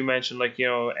you mentioned,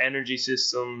 energy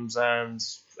systems and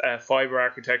fiber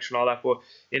architecture and all that. But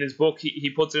in his book,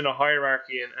 he puts it in a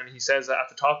hierarchy, and he says that at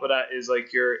the top of that is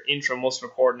your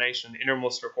intramuscular coordination,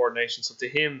 intermuscular coordination. So to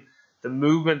him, the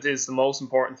movement is the most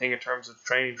important thing in terms of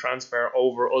training transfer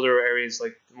over other areas,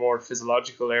 like more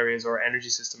physiological areas or energy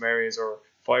system areas or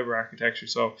fiber architecture.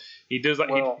 So he does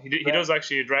he does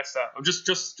actually address that. I'm just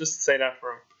to say that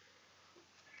for him.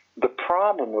 The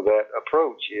problem with that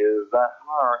approach is that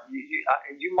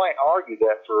you might argue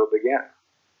that for a beginner,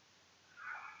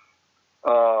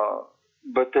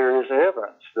 but there is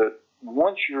evidence that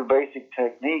once your basic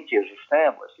technique is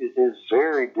established, it is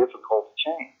very difficult to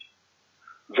change.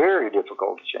 Very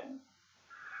difficult to change.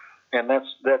 And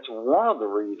that's one of the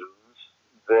reasons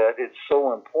that it's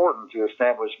so important to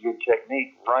establish good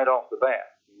technique right off the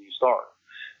bat when you start.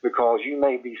 Because you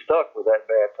may be stuck with that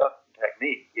bad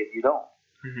technique if you don't.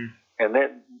 Mm-hmm. And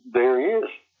that there is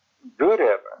good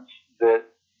evidence that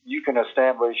you can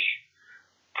establish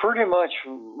pretty much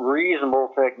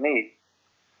reasonable technique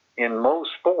in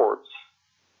most sports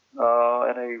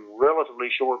in a relatively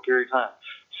short period of time.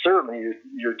 Certainly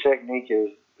your technique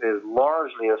is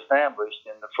largely established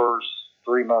in the first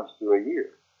 3 months to a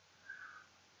year.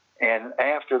 And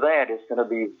after that, it's going to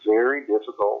be very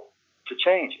difficult to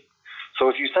change it. So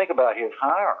if you think about his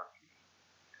hierarchy,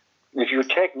 if your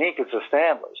technique is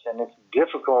established and it's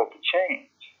difficult to change,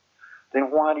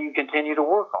 then why do you continue to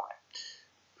work on it?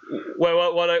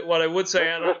 Well, what I would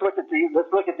say, let's look at these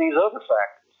other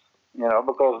factors,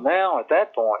 because now at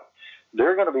that point,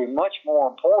 they're going to be much more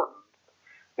important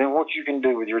than what you can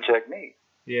do with your technique.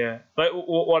 Yeah, but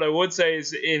what I would say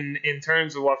is in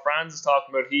terms of what Franz is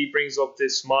talking about, he brings up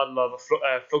this model of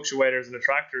fluctuators and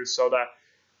attractors, so that,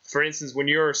 for instance, when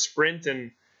you're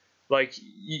sprinting, like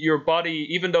your body,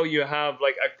 even though you have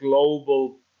like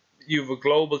you have a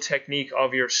global technique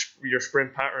of your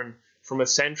sprint pattern from a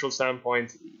central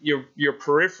standpoint, your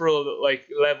peripheral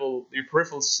your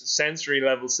peripheral sensory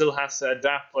level still has to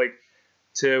adapt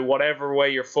to whatever way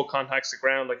your foot contacts the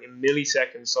ground, like in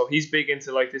milliseconds. So he's big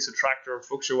into like this attractor and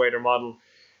fluctuator model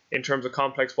in terms of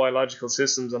complex biological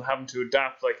systems and having to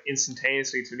adapt like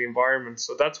instantaneously to the environment.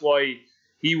 So that's why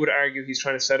he would argue he's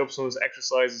trying to set up some of his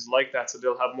exercises like that so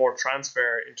they'll have more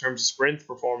transfer in terms of sprint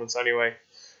performance anyway.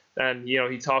 And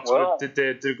he talks about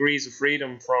the degrees of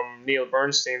freedom from Neil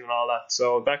Bernstein and all that.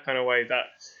 So that kind of way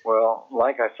that. Well,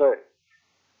 like I say,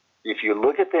 if you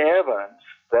look at the evidence,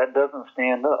 that doesn't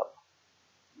stand up.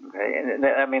 Okay, and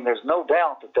I mean, there's no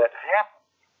doubt that happens.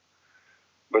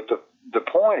 But the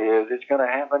point is, it's going to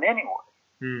happen anyway,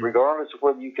 regardless of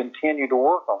whether you continue to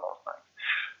work on those things.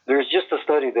 There's just a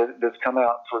study that's come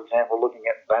out, for example, looking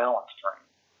at balance training.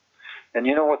 And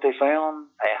you know what they found?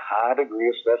 A high degree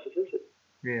of specificity.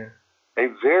 Yeah. A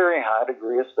very high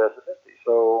degree of specificity.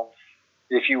 So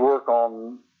if you work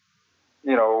on,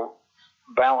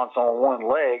 balance on one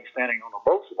leg standing on a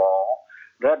boat ball,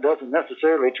 that doesn't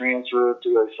necessarily transfer to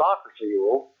a soccer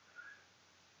field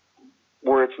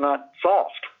where it's not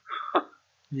soft.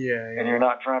 Yeah. And you're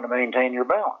not trying to maintain your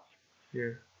balance.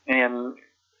 Yeah. And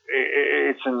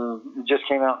it just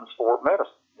came out in Sport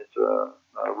Medicine. It's a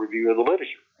review of the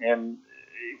literature. And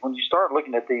when you start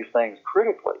looking at these things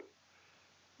critically,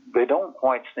 they don't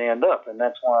quite stand up. And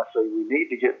that's why I say we need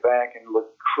to get back and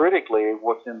look critically at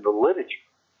what's in the literature.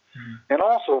 Mm-hmm. And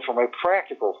also from a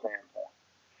practical standpoint.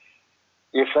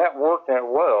 If that worked that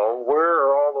well, where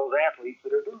are all those athletes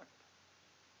that are doing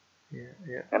it?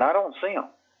 Yeah. And I don't see them.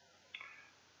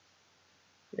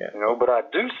 Yeah. But I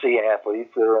do see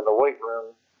athletes that are in the weight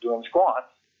room doing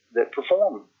squats that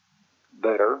perform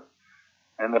better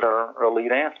and that are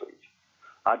elite athletes.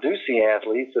 I do see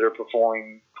athletes that are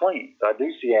performing clean. I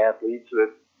do see athletes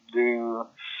that do,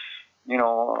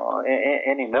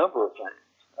 any number of things,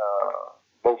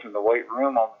 both in the weight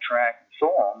room, on the track, and so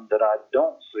on, that I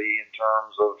don't see in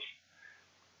terms of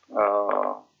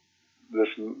this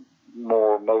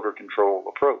more motor control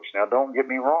approach. Now, don't get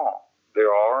me wrong.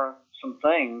 There are some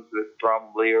things that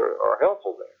probably are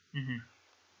helpful there. Mm-hmm.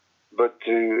 But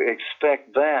to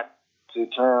expect that to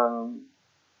turn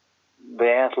the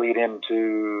athlete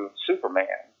into Superman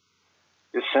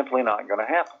is simply not going to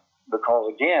happen.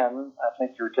 Because, again, I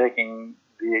think you're taking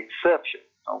the exception.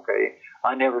 Okay,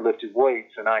 I never lifted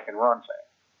weights and I can run fast.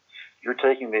 You're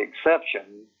taking the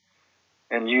exception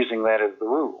and using that as the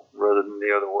rule rather than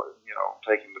the other way,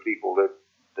 taking the people that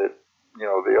the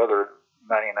other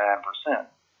 99%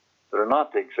 that are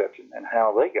not the exception and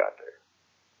how they got there.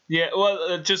 Yeah,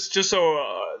 well, just so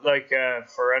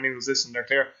for anyone who's listening, they're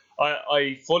clear.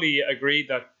 I fully agree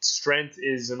that strength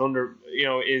is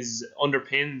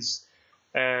underpins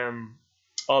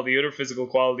all the other physical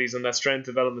qualities, and that strength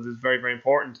development is very, very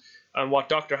important. And what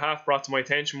Dr. Half brought to my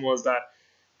attention was that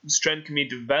strength can be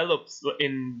developed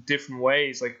in different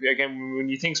ways. Like, again, when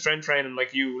you think strength training,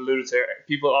 like you alluded to,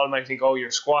 people automatically think, oh,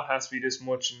 your squat has to be this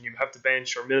much, and you have to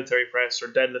bench or military press or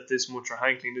deadlift this much or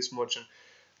hang clean this much. And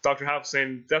Dr. Half was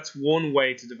saying that's one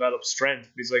way to develop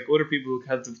strength. Because like other people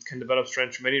can develop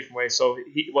strength in many different ways. So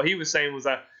what he was saying was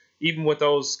that even with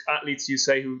those athletes you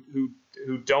say who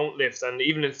don't lift, and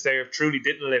even if they truly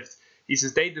didn't lift, he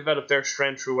says they developed their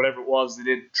strength through whatever it was they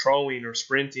did, throwing or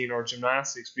sprinting or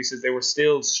gymnastics. But he says they were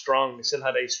still strong. They still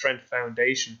had a strength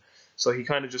foundation. So he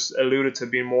kind of just alluded to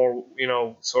being more,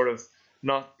 sort of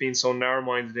not being so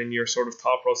narrow-minded in your sort of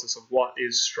thought process of what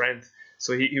is strength.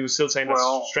 So he was still saying that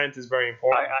strength is very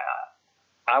important.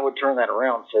 I would turn that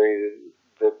around and say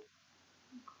that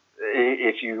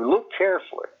if you look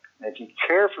carefully, if you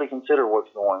carefully consider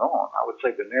what's going on, I would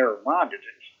say the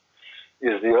narrow-mindedness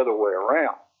is the other way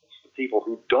around. It's the people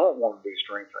who don't want to do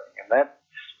strength training, and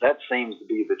that seems to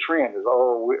be the trend. Is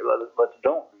let's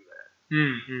don't do that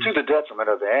to the detriment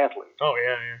of the athlete. Oh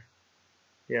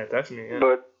yeah, definitely. Yeah.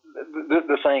 But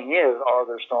the thing is, are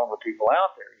there stronger people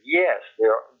out there? Yes,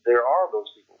 there are those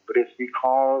people, but it's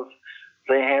because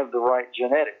they have the right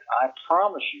genetics. I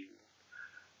promise you,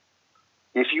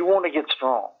 if you want to get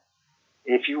strong,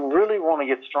 if you really want to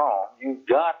get strong, you've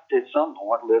got to, at some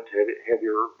point, lift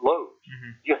heavier loads.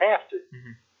 Mm-hmm. You have to.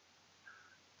 Mm-hmm.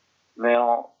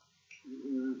 Now,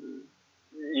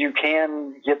 you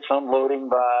can get some loading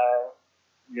by,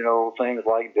 things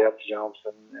like depth jumps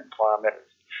and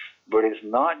plyometrics. But it's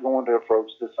not going to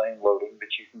approach the same loading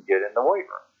that you can get in the weight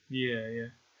room. Yeah.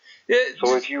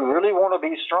 So if you really want to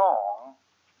be strong,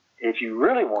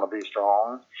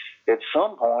 at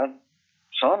some point,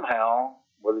 somehow,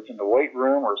 whether it's in the weight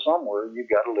room or somewhere, you've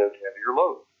got to lift heavier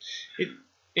loads.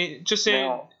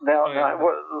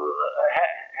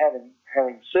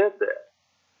 Having said that,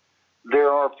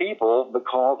 there are people,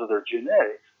 because of their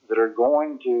genetics, that are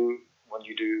going to, when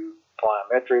you do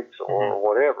plyometrics or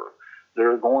whatever,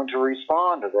 they're going to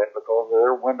respond to that because of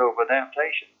their window of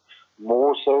adaptation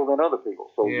more so than other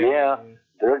people. So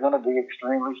they're going to be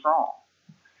extremely strong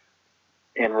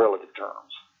in relative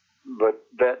terms. But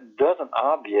that doesn't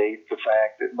obviate the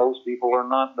fact that most people are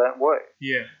not that way.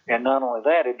 Yeah. And not only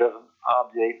that, it doesn't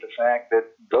obviate the fact that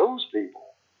those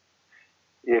people,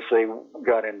 if they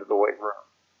got into the weight room,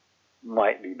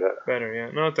 might be better. Better,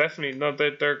 yeah. No, definitely. No,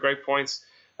 they're great points.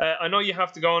 I know you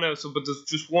have to go now, but there's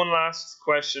just one last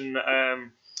question,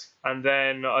 and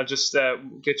then I'll just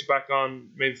get you back on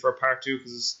maybe for a part two,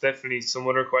 because there's definitely some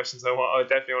other questions I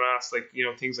definitely want to ask, like,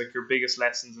 things like your biggest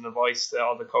lessons and advice to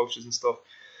all the coaches and stuff.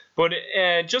 But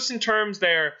just in terms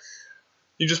there,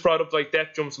 you just brought up like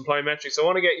depth jumps and plyometrics. I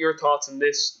want to get your thoughts on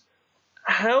this.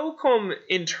 How come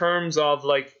in terms of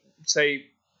like, say,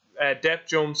 depth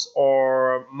jumps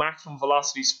or maximum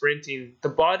velocity sprinting, the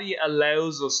body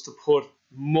allows us to put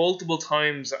multiple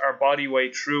times our body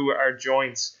weight through our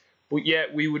joints, but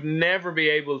yet we would never be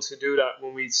able to do that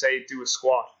when we say do a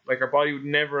squat? Like, our body would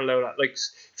never allow that. Like,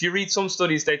 if you read some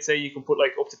studies, they'd say you can put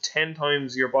like up to 10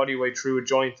 times your body weight through a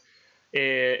joint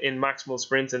in maximal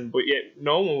sprinting, but yet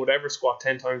no one would ever squat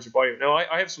 10 times your body weight. Now,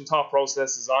 I have some thought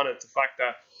processes on it. The fact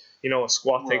that a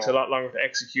squat takes a lot longer to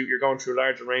execute. You're going through a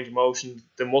larger range of motion.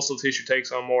 The muscle tissue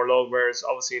takes on more load, whereas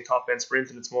obviously in top end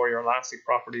sprinting, it's more your elastic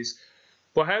properties.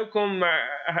 But how come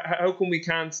we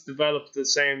can't develop the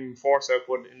same force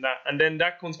output in that? And then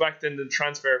that comes back to the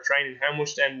transfer of training. How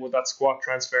much then would that squat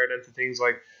transfer into things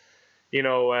like,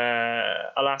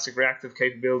 elastic reactive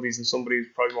capabilities in somebody who's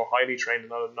probably more highly trained and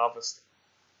not a novice?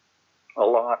 A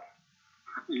lot.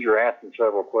 You're asking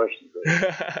several questions.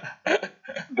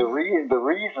 The reason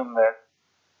that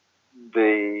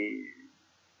the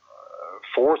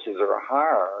forces are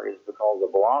higher is because the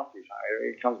velocity is higher.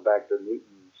 It comes back to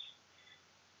Newton's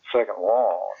second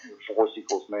law: force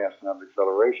equals mass times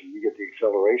acceleration. You get the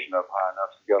acceleration up high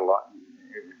enough, you got a lot.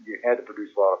 You had to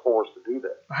produce a lot of force to do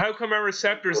that. How come our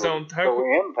receptors don't?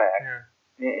 The impact,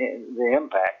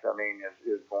 I mean,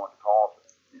 is going to cause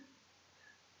it.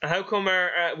 How come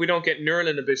we don't get neural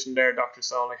inhibition there, Dr.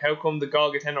 Stone? Like, how come the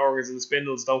Golgi tendon organs and the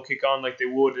spindles don't kick on like they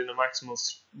would in a max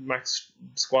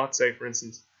squat, say, for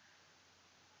instance?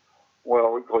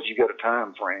 Well, because you got a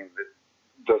time frame that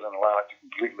doesn't allow it to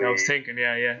completely. I was thinking,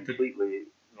 completely,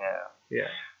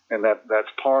 and that's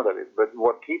part of it. But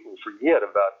what people forget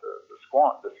about the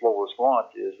squat, the slower squat,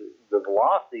 is the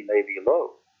velocity may be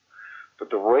low,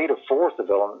 but the rate of force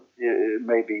development it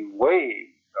may be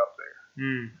way up there.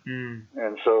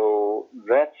 And so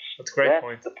that's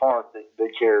the part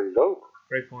that carries over.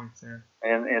 Great point, yeah.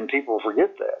 And people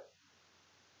forget that.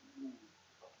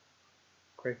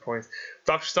 Great point.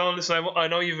 Dr. Stone, listen, I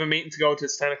know you have a meeting to go to.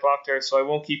 It's 10 o'clock there, so I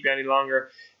won't keep you any longer.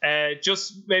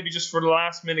 Just for the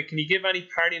last minute, can you give any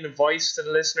parting advice to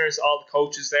the listeners, all the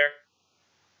coaches there?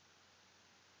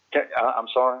 I'm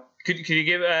sorry? Could you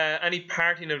give any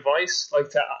parting advice,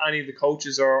 like to any of the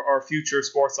coaches or future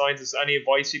sports scientists, any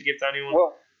advice you'd give to anyone?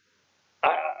 Well,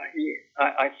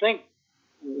 I think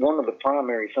one of the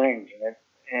primary things,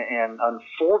 and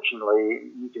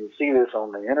unfortunately you can see this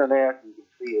on the internet, you can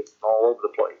see it all over the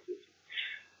place,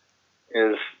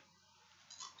 is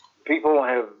people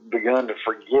have begun to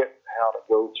forget how to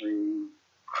go through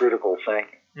critical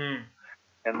thinking.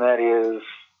 And that is,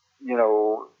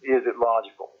 is it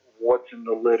logical? What's in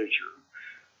the literature?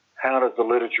 How does the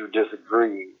literature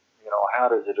disagree? How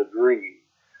does it agree?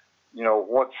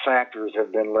 What factors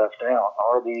have been left out?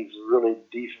 Are these really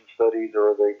decent studies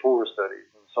or are they poor studies?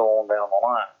 And so on down the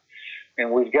line.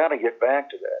 And we've got to get back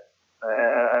to that.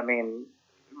 I mean,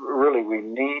 really, we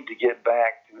need to get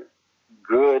back to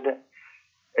good,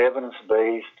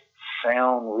 evidence-based,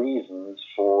 sound reasons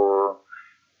for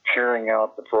carrying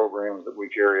out the programs that we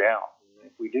carry out.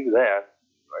 And if we do that,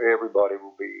 everybody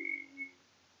will be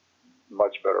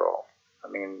much better off. I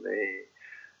mean,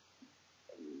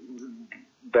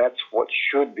 that's what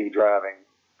should be driving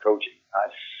coaching. I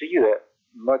see that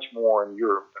much more in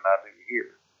Europe than I do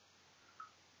here.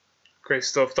 Great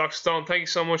stuff. Dr. Stone, thank you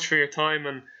so much for your time,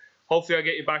 and hopefully I'll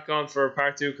get you back on for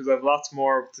part two, because I have lots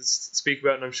more to speak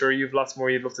about, and I'm sure you have lots more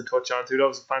you'd love to touch on too. That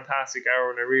was a fantastic hour,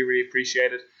 and I really, really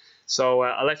appreciate it. So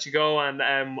I'll let you go, and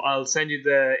I'll send you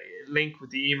the link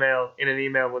with the email in an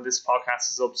email when this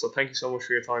podcast is up. So thank you so much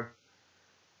for your time.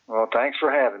 Well, thanks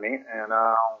for having me, and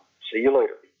I'll See you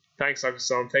later. Thanks, Dr.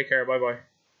 Stone. Take care. Bye-bye.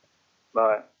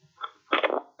 Bye.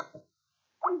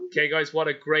 Okay, guys, what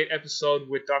a great episode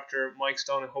with Dr. Mike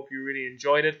Stone. I hope you really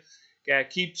enjoyed it.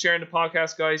 Keep sharing the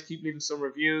podcast, guys. Keep leaving some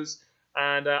reviews.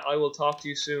 And I will talk to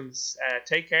you soon.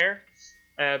 Take care.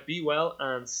 Be well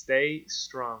and stay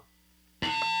strong.